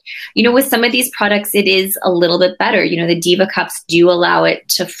advocate, and, you know, with some of these products, it is a little bit better. You know, the Diva cups do allow it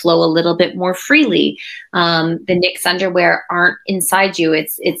to flow a little bit more freely. The Nix underwear aren't inside you.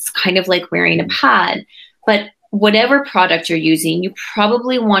 It's kind of like wearing a pad. But whatever product you're using, you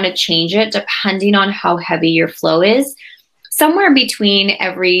probably want to change it depending on how heavy your flow is, somewhere between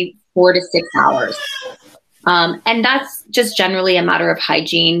every 4 to 6 hours. And that's just generally a matter of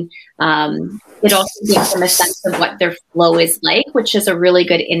hygiene. It also gives them a sense of what their flow is like, which is a really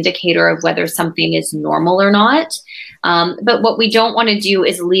good indicator of whether something is normal or not. But what we don't want to do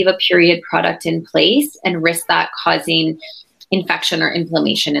is leave a period product in place and risk that causing infection or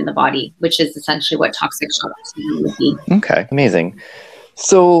inflammation in the body, which is essentially what toxic shock syndrome would be. Okay, amazing.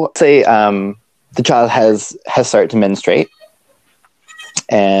 So say the child has started to menstruate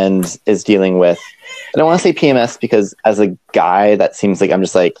and is dealing with, I don't want to say PMS because as a guy, that seems like I'm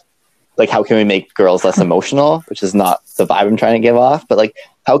just like how can we make girls less emotional, which is not the vibe I'm trying to give off, but like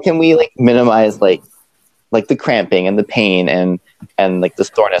how can we like minimize like the cramping and the pain and like the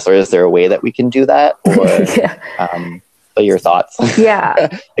soreness, or is there a way that we can do that? Or Yeah. Your thoughts? Yeah.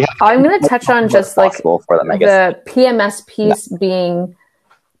 Like, I'm going to touch on just like for them, I guess. the PMS piece being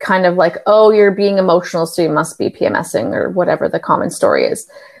kind of like, oh, you're being emotional, so you must be PMSing, or whatever the common story is.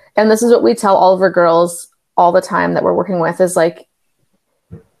 And this is what we tell all of our girls all the time that we're working with is like,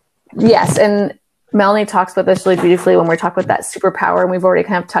 yes. And Melanie talks about this really beautifully when we're talking about that superpower. And we've already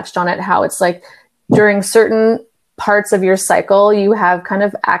kind of touched on it, how it's like during certain parts of your cycle, you have kind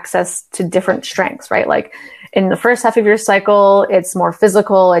of access to different strengths, right? Like in the first half of your cycle, it's more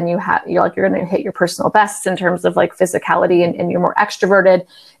physical and you're going to hit your personal bests in terms of like physicality and you're more extroverted.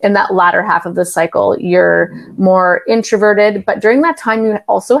 In that latter half of the cycle, you're more introverted. But during that time, you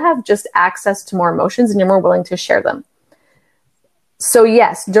also have just access to more emotions and you're more willing to share them. So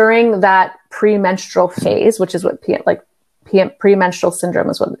yes, during that premenstrual phase, which is what premenstrual syndrome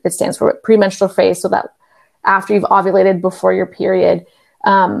is what it stands for, premenstrual phase. So that after you've ovulated before your period,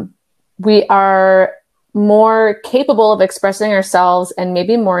 we are more capable of expressing ourselves and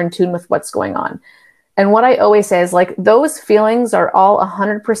maybe more in tune with what's going on. And what I always say is like, those feelings are all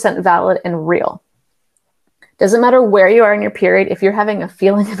 100% valid and real. Doesn't matter where you are in your period. If you're having a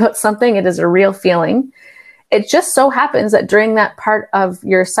feeling about something, it is a real feeling. It just so happens that during that part of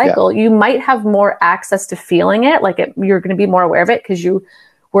your cycle, you might have more access to feeling it. Like you're going to be more aware of it because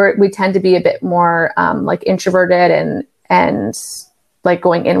we tend to be a bit more like introverted and like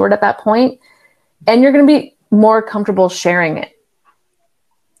going inward at that point. And you're going to be more comfortable sharing it.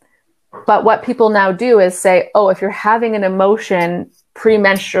 But what people now do is say, oh, if you're having an emotion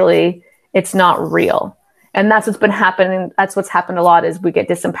premenstrually, it's not real. And that's what's been happening. That's what's happened a lot is we get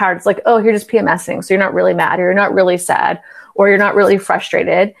disempowered. It's like, oh, you're just PMSing. So you're not really mad, or you're not really sad, or you're not really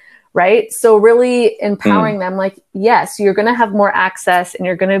frustrated, right? So really empowering them, like, yes, you're going to have more access and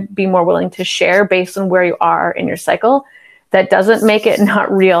you're going to be more willing to share based on where you are in your cycle. That doesn't make it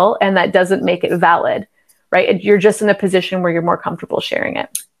not real, and that doesn't make it valid, right? You're just in a position where you're more comfortable sharing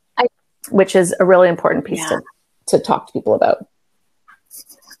it, which is a really important piece to talk to people about.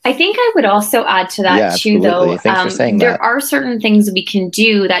 I think I would also add to that too, though. Thanks for saying there that. are certain things we can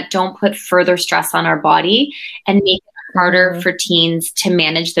do that don't put further stress on our body and make it harder for teens to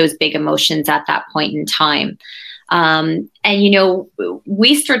manage those big emotions at that point in time. And, you know,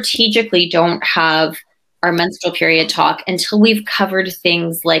 we strategically don't have our menstrual period talk until we've covered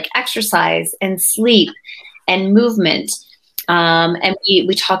things like exercise and sleep and movement. And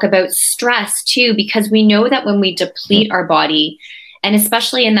we talk about stress too, because we know that when we deplete our body, and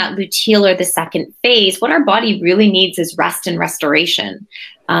especially in that luteal or the second phase, what our body really needs is rest and restoration.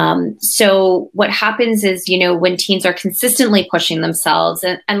 So what happens is, you know, when teens are consistently pushing themselves,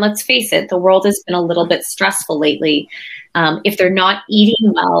 and let's face it, the world has been a little bit stressful lately. If they're not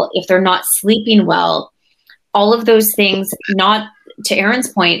eating well, if they're not sleeping well, all of those things, not to Erin's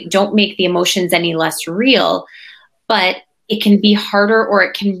point, don't make the emotions any less real, but it can be harder, or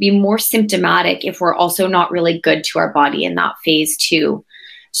it can be more symptomatic if we're also not really good to our body in that phase too.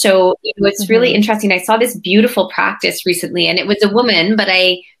 So it's really interesting. I saw this beautiful practice recently, and it was a woman, but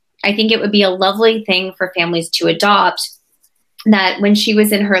I think it would be a lovely thing for families to adopt, that when she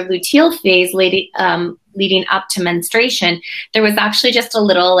was in her luteal phase leading up to menstruation, there was actually just a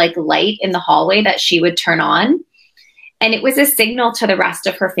little like light in the hallway that she would turn on. And it was a signal to the rest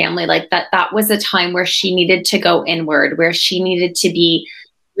of her family, like that was a time where she needed to go inward, where she needed to be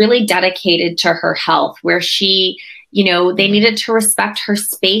really dedicated to her health, where she, they needed to respect her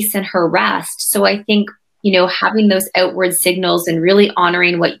space and her rest. So I think, having those outward signals and really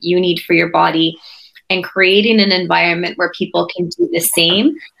honoring what you need for your body and creating an environment where people can do the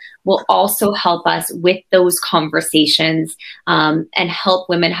same will also help us with those conversations, and help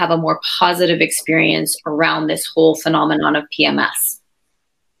women have a more positive experience around this whole phenomenon of PMS.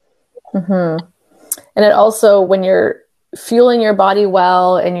 Mm-hmm. And it also, when you're fueling your body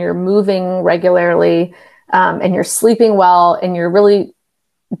well and you're moving regularly, and you're sleeping well and you're really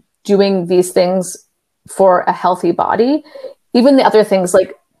doing these things for a healthy body, even the other things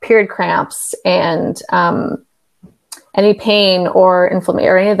like period cramps and any pain or inflammation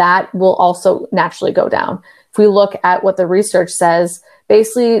or any of that will also naturally go down. If we look at what the research says,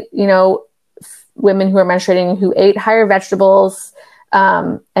 basically, women who are menstruating who ate higher vegetables,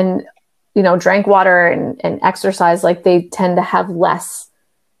 and, drank water and exercise, like they tend to have less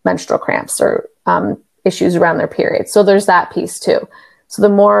menstrual cramps or issues around their period. So there's that piece too. So the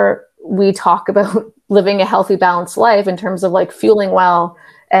more we talk about living a healthy, balanced life in terms of like fueling well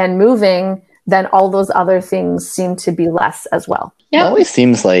and moving, then all those other things seem to be less as well. Yep. It always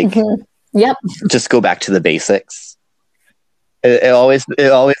seems like just go back to the basics. It always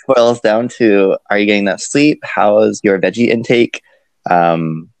boils down to, are you getting that sleep? How's your veggie intake?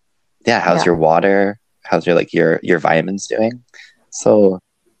 How's your water? How's your vitamins doing? So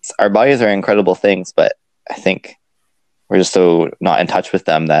our bodies are incredible things, but I think we're just so not in touch with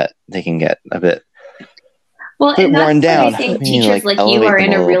them that they can get a bit and that's worn down. I think teachers like you are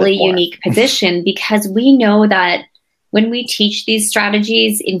in a really unique position, because we know that when we teach these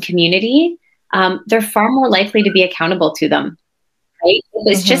strategies in community, they're far more likely to be accountable to them. Right?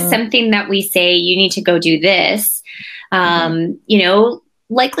 It's just something that we say, you need to go do this.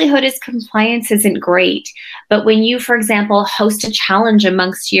 Likelihood is compliance isn't great. But when you, for example, host a challenge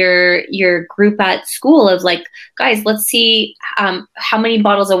amongst your group at school of like, guys, let's see how many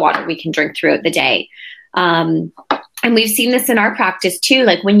bottles of water we can drink throughout the day. And we've seen this in our practice too.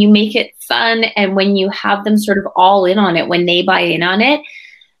 Like when you make it fun and when you have them sort of all in on it, when they buy in on it,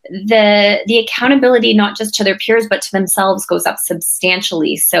 the accountability, not just to their peers, but to themselves, goes up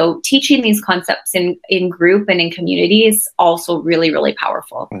substantially. So teaching these concepts in group and in community is also really, really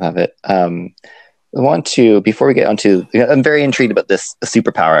powerful. I love it. I want to, before we get onto, I'm very intrigued about this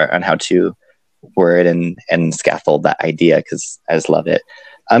superpower on how to word and scaffold that idea, because I just love it.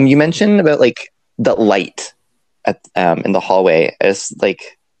 You mentioned about like the light in the hallway. It's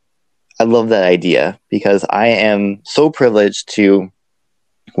like, I love that idea, because I am so privileged to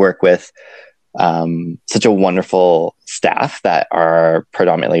work with such a wonderful staff that are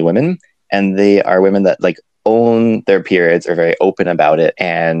predominantly women, and they are women that like own their periods, are very open about it,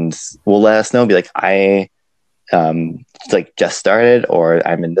 and will let us know, be like, I like just started, or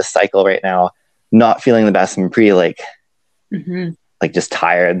I'm in this cycle right now, not feeling the best. I'm pretty like just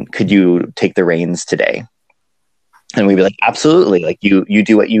tired. Could you take the reins today? And we'd be like, absolutely. Like you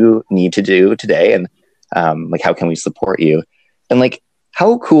do what you need to do today. And like, how can we support you? And like,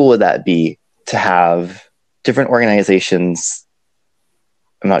 how cool would that be to have different organizations?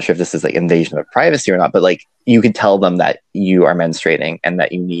 I'm not sure if this is like invasion of privacy or not, but like you could tell them that you are menstruating and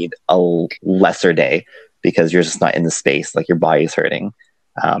that you need a lesser day because you're just not in the space, like your body's hurting.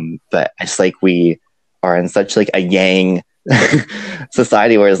 But it's like we are in such like a yang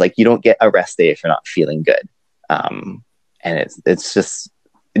society where it's like you don't get a rest day if you're not feeling good. And it's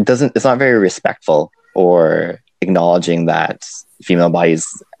not very respectful or acknowledging that female bodies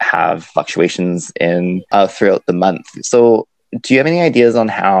have fluctuations in throughout the month. So do you have any ideas on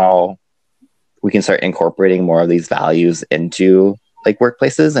how we can start incorporating more of these values into like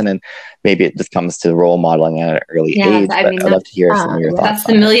workplaces? And then maybe it just comes to role modeling at an early age. I'd love to hear some of your thoughts. That's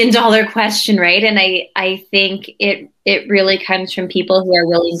the $1 million question, right? And I think it really comes from people who are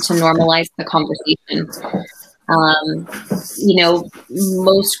willing to normalize the conversation.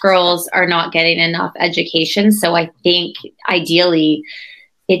 Most girls are not getting enough education. So I think ideally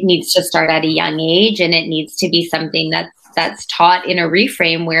it needs to start at a young age, and it needs to be something that's taught in a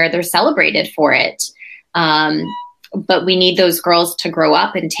reframe where they're celebrated for it. But we need those girls to grow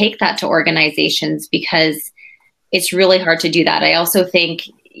up and take that to organizations, because it's really hard to do that. I also think,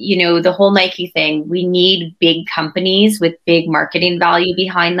 the whole Nike thing, we need big companies with big marketing value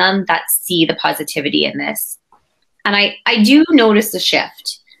behind them that see the positivity in this. And I do notice a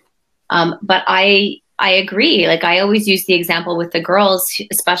shift, but I agree. Like I always use the example with the girls,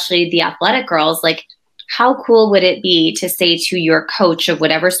 especially the athletic girls, like how cool would it be to say to your coach of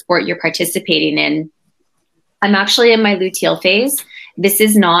whatever sport you're participating in, I'm actually in my luteal phase. This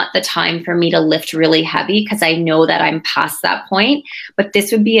is not the time for me to lift really heavy because I know that I'm past that point. But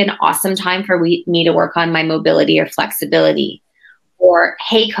this would be an awesome time for me to work on my mobility or flexibility. Or,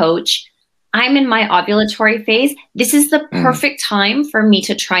 hey, coach, I'm in my ovulatory phase. This is the perfect time for me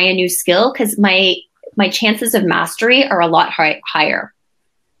to try a new skill because my chances of mastery are a lot higher.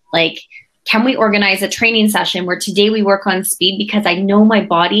 Like, can we organize a training session where today we work on speed because I know my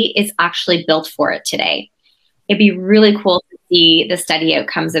body is actually built for it today? It'd be really cool to see the study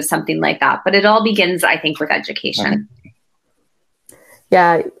outcomes of something like that. But it all begins, I think, with education.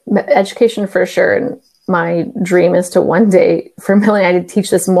 Yeah, education for sure. And my dream is to one day, for Millie and I, to teach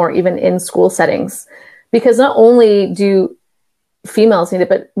this more even in school settings. Because not only do females need it,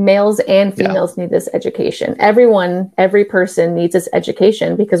 but males and females need this education. Every person needs this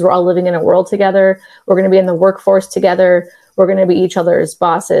education because we're all living in a world together. We're going to be in the workforce together. We're going to be each other's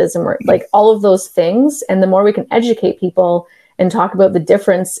bosses, and we're like all of those things. And the more we can educate people and talk about the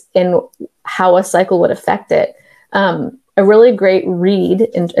difference in how a cycle would affect it. A really great read,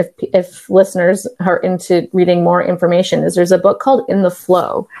 and if listeners are into reading more information, is there's a book called In the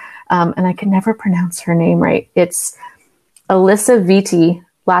Flow. And I can never pronounce her name right. It's Alyssa Vitti,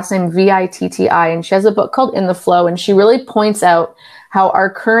 last name Vitti, and she has a book called In the Flow, and she really points out how our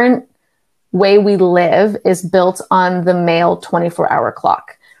current way we live is built on the male 24-hour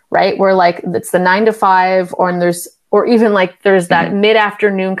clock, right? Where like it's the 9 to 5, or even there's that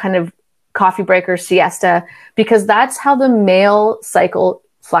mid-afternoon kind of coffee break or siesta, because that's how the male cycle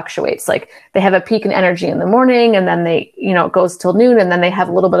fluctuates. Like they have a peak in energy in the morning, and then they, it goes till noon, and then they have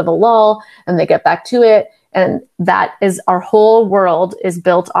a little bit of a lull and they get back to it. And that is, our whole world is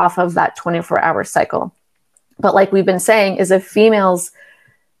built off of that 24-hour cycle. But like we've been saying, is a female's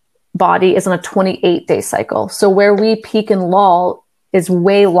body is on a 28-day cycle. So where we peak and lull is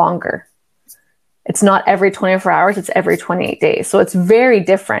way longer. It's not every 24 hours, it's every 28 days. So it's very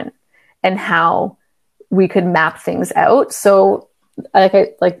different in how we could map things out. So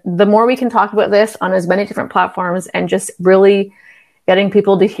like the more we can talk about this on as many different platforms and just really getting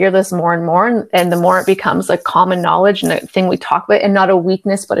people to hear this more and more, and the more it becomes a common knowledge and a thing we talk about, and not a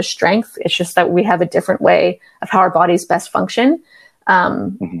weakness, but a strength. It's just that we have a different way of how our bodies best function,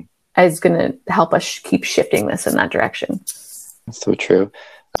 is going to help us keep shifting this in that direction. That's so true.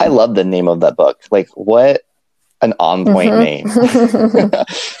 I love the name of that book. Like, what an on-point name.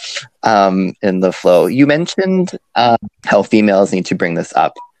 In the Flow. You mentioned how females need to bring this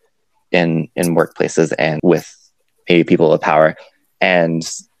up in workplaces and with maybe people of power. And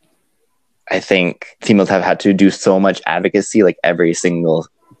I think females have had to do so much advocacy like every single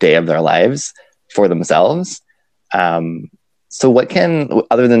day of their lives for themselves. So what can,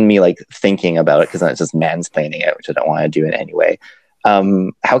 other than me like thinking about it, because then it's just mansplaining it, which I don't want to do in any way.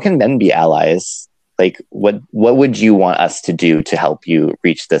 How can men be allies? Like what would you want us to do to help you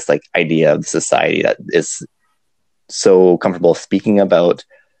reach this like idea of society that is so comfortable speaking about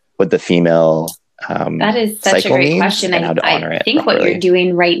what the female that is such a great question. I think what you're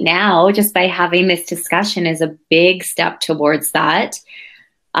doing right now, just by having this discussion, is a big step towards that.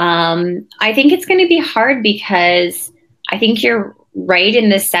 I think it's going to be hard because I think you're right in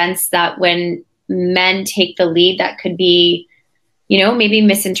the sense that when men take the lead, that could be, maybe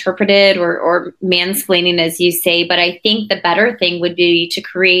misinterpreted or mansplaining, as you say. But I think the better thing would be to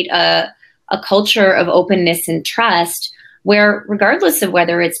create a culture of openness and trust where, regardless of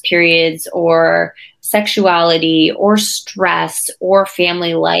whether it's periods or sexuality or stress or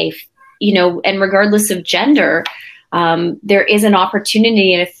family life, and regardless of gender, there is an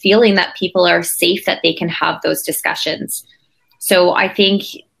opportunity and a feeling that people are safe, that they can have those discussions. So I think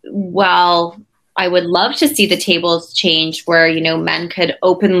while I would love to see the tables change where, men could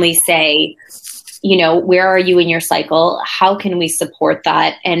openly say, where are you in your cycle? How can we support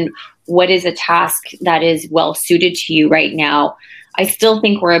that? And what is a task that is well suited to you right now? I still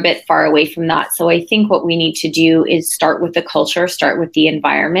think we're a bit far away from that. So I think what we need to do is start with the culture, start with the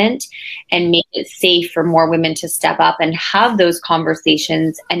environment, and make it safe for more women to step up and have those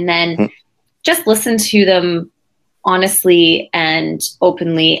conversations, and then just listen to them honestly and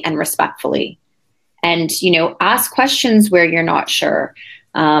openly and respectfully. And, ask questions where you're not sure.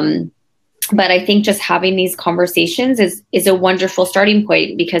 But I think just having these conversations is a wonderful starting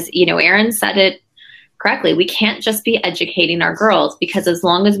point because, Erin said it correctly. We can't just be educating our girls, because as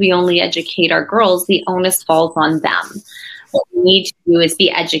long as we only educate our girls, the onus falls on them. What we need to do is be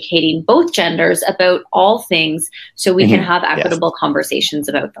educating both genders about all things so we can have equitable conversations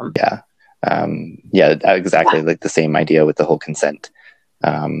about them. Yeah. Exactly. Like the same idea with the whole consent,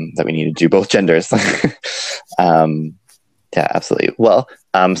 that we need to do both genders. Yeah, absolutely. Well,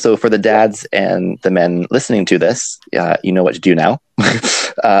 so for the dads and the men listening to this, you know what to do now.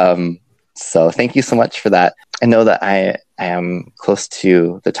 So thank you so much for that. I know that I am close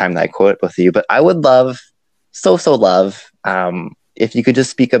to the time that I quote both of you, but I would love, so love, if you could just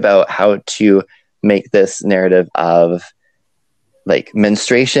speak about how to make this narrative of like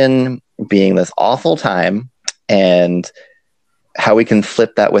menstruation being this awful time and how we can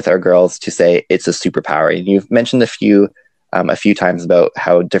flip that with our girls to say it's a superpower. And you've mentioned a few times about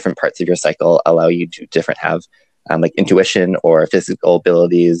how different parts of your cycle allow you to have like intuition or physical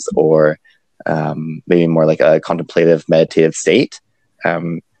abilities or maybe more like a contemplative meditative state.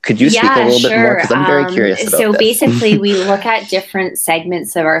 Could you speak a little bit more? Because I'm very curious about so this. Basically, we look at different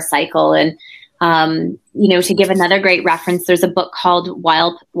segments of our cycle. And, to give another great reference, there's a book called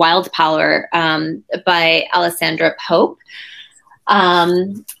Wild Power by Alessandra Pope.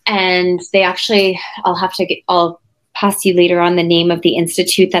 And they actually, I'll pass you later on the name of the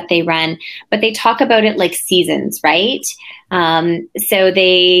institute that they run, but they talk about it like seasons, right? So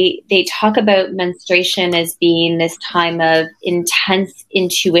they talk about menstruation as being this time of intense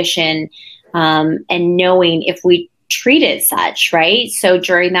intuition, and knowing if we treat it such, right? So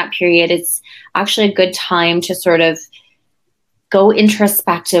during that period, it's actually a good time to sort of go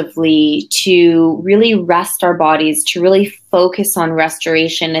introspectively, to really rest our bodies, to really focus on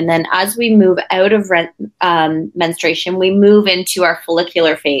restoration. And then as we move out of menstruation, we move into our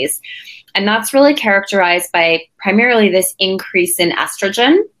follicular phase. And that's really characterized by primarily this increase in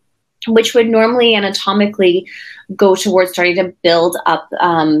estrogen, which would normally anatomically go towards starting to build up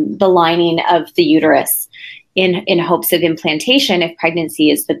the lining of the uterus in hopes of implantation if pregnancy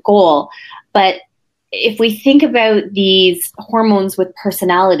is the goal. But if we think about these hormones with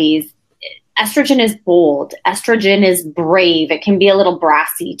personalities, estrogen is bold, estrogen is brave, it can be a little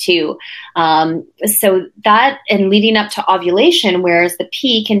brassy too. So that, and leading up to ovulation, whereas the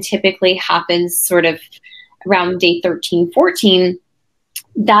peak can typically happen sort of around day 13, 14,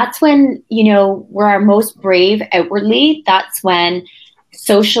 that's when, we're our most brave outwardly. That's when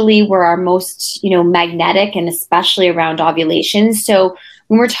socially we're our most, magnetic, and especially around ovulation. So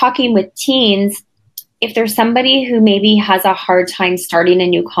when we're talking with teens, if there's somebody who maybe has a hard time starting a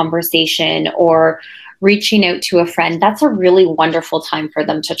new conversation or reaching out to a friend, that's a really wonderful time for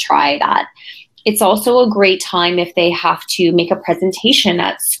them to try that. It's also a great time if they have to make a presentation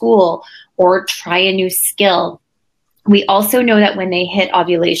at school or try a new skill. We also know that when they hit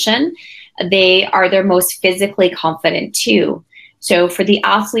ovulation, they are their most physically confident too. So for the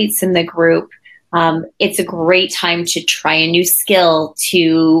athletes in the group, it's a great time to try a new skill,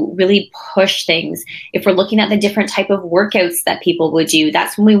 to really push things. If we're looking at the different type of workouts that people would do,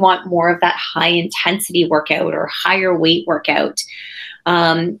 that's when we want more of that high intensity workout or higher weight workout.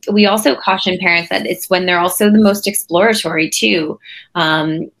 We also caution parents that it's when they're also the most exploratory too.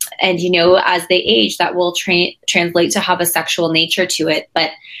 And, as they age, that will translate to have a sexual nature to it, but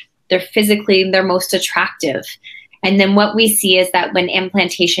they're physically their most attractive. And then what we see is that when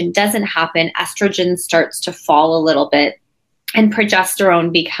implantation doesn't happen, estrogen starts to fall a little bit, and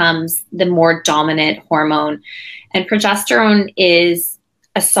progesterone becomes the more dominant hormone. And progesterone is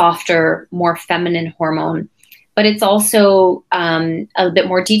a softer, more feminine hormone, but it's also a bit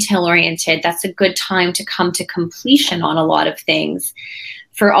more detail oriented. That's a good time to come to completion on a lot of things.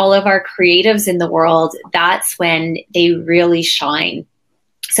 For all of our creatives in the world, that's when they really shine.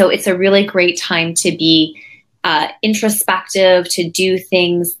 So it's a really great time to be introspective, to do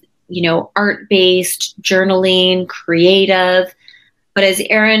things, art-based, journaling, creative. But as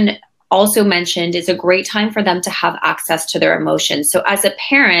Erin also mentioned, it's a great time for them to have access to their emotions. So as a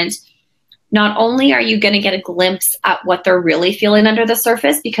parent, not only are you going to get a glimpse at what they're really feeling under the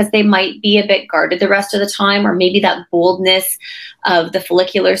surface, because they might be a bit guarded the rest of the time, or maybe that boldness of the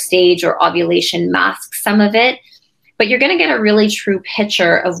follicular stage or ovulation masks some of it, but you're going to get a really true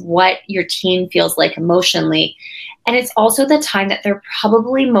picture of what your teen feels like emotionally. And it's also the time that they're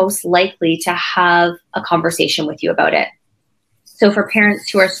probably most likely to have a conversation with you about it. So for parents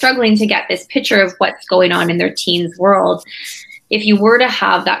who are struggling to get this picture of what's going on in their teen's world, if you were to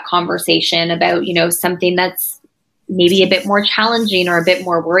have that conversation about, something that's maybe a bit more challenging or a bit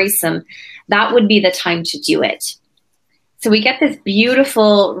more worrisome, that would be the time to do it. So we get this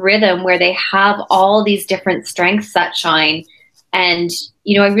beautiful rhythm where they have all these different strengths that shine. And,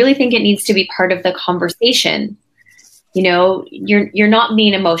 I really think it needs to be part of the conversation. You're not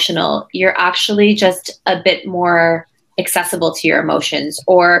being emotional. You're actually just a bit more accessible to your emotions.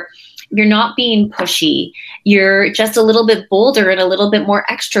 Or you're not being pushy. You're just a little bit bolder and a little bit more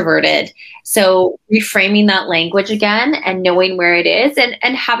extroverted. So reframing that language again and knowing where it is,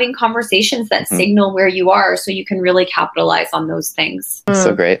 and having conversations that signal where you are so you can really capitalize on those things.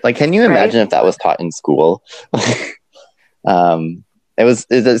 So great. Like, can you imagine if that was taught in school? It was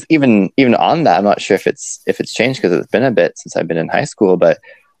even on that. I'm not sure if it's changed because it's been a bit since I've been in high school, but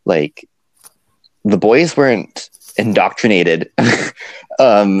like the boys weren't indoctrinated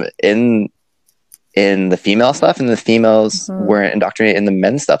in the female stuff, and the females weren't indoctrinated in the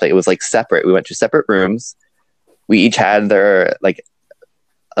men's stuff. Like, it was like separate. We went to separate rooms. We each had their like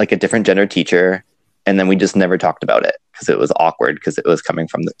a different gender teacher, and then we just never talked about it because it was awkward because it was coming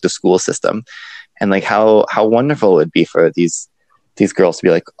from the school system. And like how wonderful it would be for these girls to be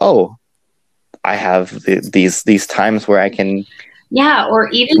like, oh, I have these times where I can or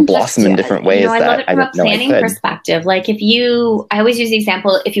even blossom in different ways. I love it from a planning perspective. Like, I always use the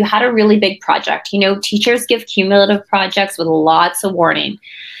example, if you had a really big project, teachers give cumulative projects with lots of warning.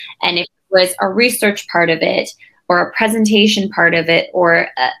 And if it was a research part of it, or a presentation part of it, or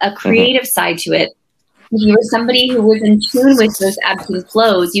a creative side to it, if you were somebody who was in tune with those ebbs and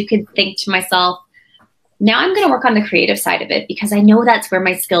flows, you could think to myself, now I'm going to work on the creative side of it because I know that's where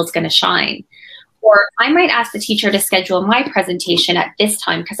my skill's going to shine. Or I might ask the teacher to schedule my presentation at this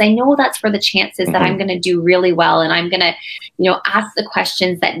time because I know that's where the chances that I'm going to do really well, and I'm going to, ask the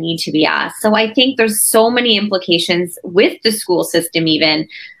questions that need to be asked. So I think there's so many implications with the school system even.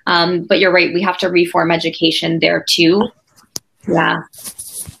 But you're right, we have to reform education there too. Yeah.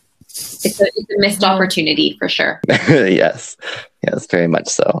 It's a missed opportunity for sure. Yes, very much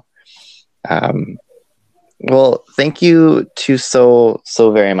so. Well, thank you so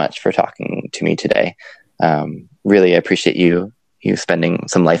very much for talking to me today. Really appreciate you spending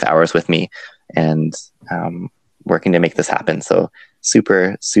some life hours with me and working to make this happen. So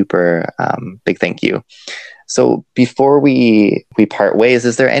super big thank you. So before we part ways,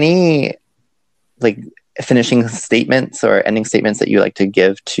 is there any like finishing statements or ending statements that you like to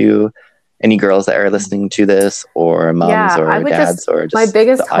give to any girls that are listening to this, or moms or dads, or just my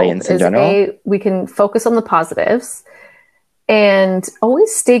biggest the audience hope in general? we can focus on the positives and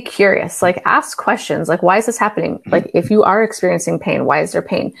always stay curious. Like, ask questions like, why is this happening? Like, if you are experiencing pain, why is there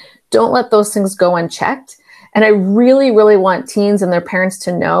pain? Don't let those things go unchecked. And I really want teens and their parents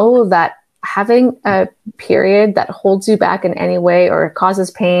to know that having a period that holds you back in any way, or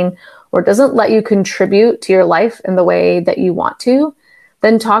causes pain, or doesn't let you contribute to your life in the way that you want to,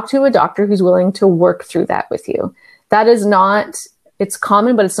 then talk to a doctor who's willing to work through that with you. That is not, it's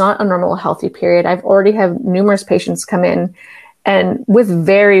common, but it's not a normal healthy period. I've already had numerous patients come in and with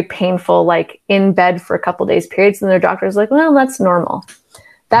very painful, like in bed for a couple days periods, and their doctor's like, well, that's normal.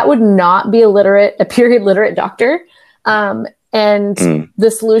 That would not be a period literate doctor.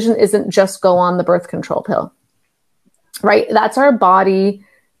 The solution isn't just go on the birth control pill, right? That's our body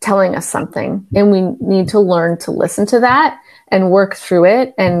telling us something, and we need to learn to listen to that and work through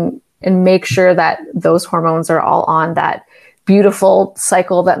it and make sure that those hormones are all on that beautiful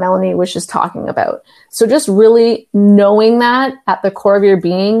cycle that Melanie was just talking about. So just really knowing that at the core of your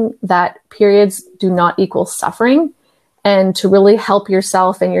being, that periods do not equal suffering, and to really help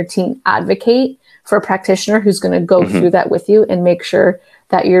yourself and your teen advocate for a practitioner who's going to go through that with you and make sure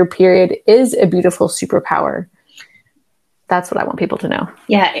that your period is a beautiful superpower. That's what I want people to know.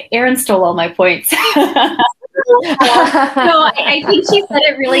 Yeah, Erin stole all my points. I think she said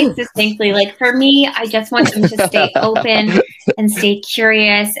it really succinctly. Like, for me, I just want them to stay open and stay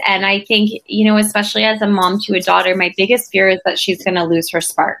curious. And I think, especially as a mom to a daughter, my biggest fear is that she's going to lose her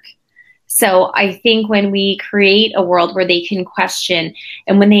spark. So I think when we create a world where they can question,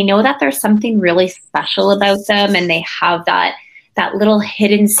 and when they know that there's something really special about them, and they have that little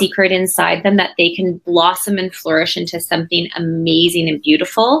hidden secret inside them, that they can blossom and flourish into something amazing and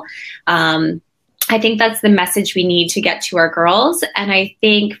beautiful. I think that's the message we need to get to our girls. And I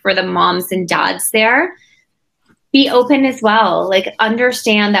think for the moms and dads there, be open as well. Like,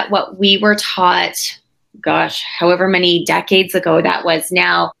 understand that what we were taught, gosh, however many decades ago that was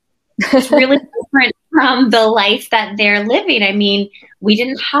now, it's really different from the life that they're living. I mean, we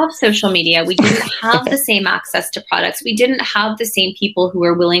didn't have social media. We didn't have the same access to products. We didn't have the same people who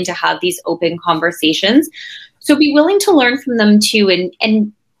are willing to have these open conversations. So be willing to learn from them too,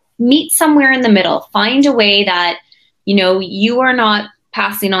 and meet somewhere in the middle. Find a way that, you are not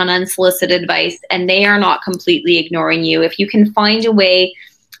passing on unsolicited advice and they are not completely ignoring you. If you can find a way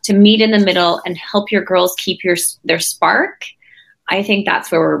to meet in the middle and help your girls keep their spark, I think that's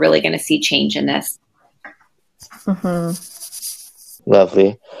where we're really going to see change in this.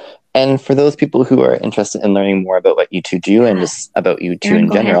 Lovely. And for those people who are interested in learning more about what you two do and just about you two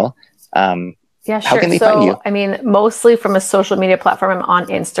in general, Yeah, How sure. can they find you? So, I mean, mostly from a social media platform, I'm on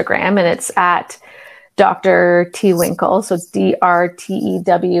Instagram, and it's at Dr. T Winkle. So it's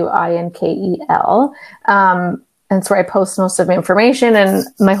DrTewinkel. And it's where I post most of my information. And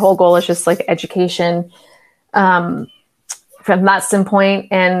my whole goal is just like education from that standpoint.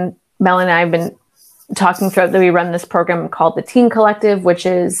 And Mel and I have been talking throughout that we run this program called the Teen Collective, which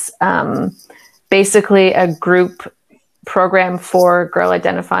is basically a group program for girl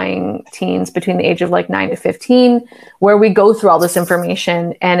identifying teens between the age of like 9 to 15, where we go through all this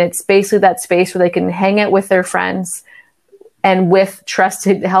information. And it's basically that space where they can hang out with their friends and with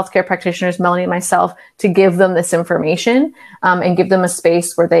trusted healthcare practitioners, Melanie and myself, to give them this information and give them a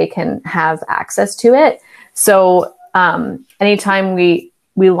space where they can have access to it. So anytime we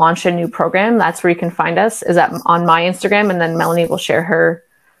launch a new program, that's where you can find us, is on my Instagram. And then Melanie will share her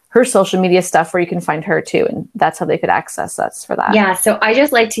social media stuff where you can find her too. And that's how they could access us for that. Yeah. So I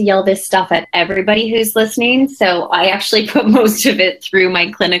just like to yell this stuff at everybody who's listening. So I actually put most of it through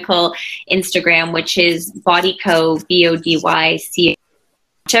my clinical Instagram, which is Bodyco, BODYCO.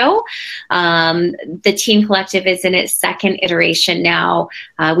 The Teen Collective is in its second iteration now.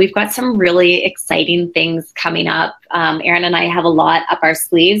 We've got some really exciting things coming up. Erin and I have a lot up our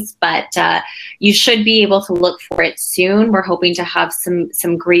sleeves, but you should be able to look for it soon. We're hoping to have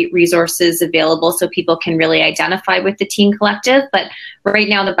some great resources available so people can really identify with the Teen Collective. But right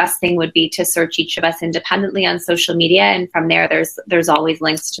now, the best thing would be to search each of us independently on social media, and from there, there's always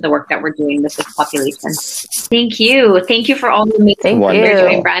links to the work that we're doing with this population. Thank you for all the amazing work you're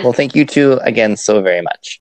doing, Brent. Well, thank you too again so very much.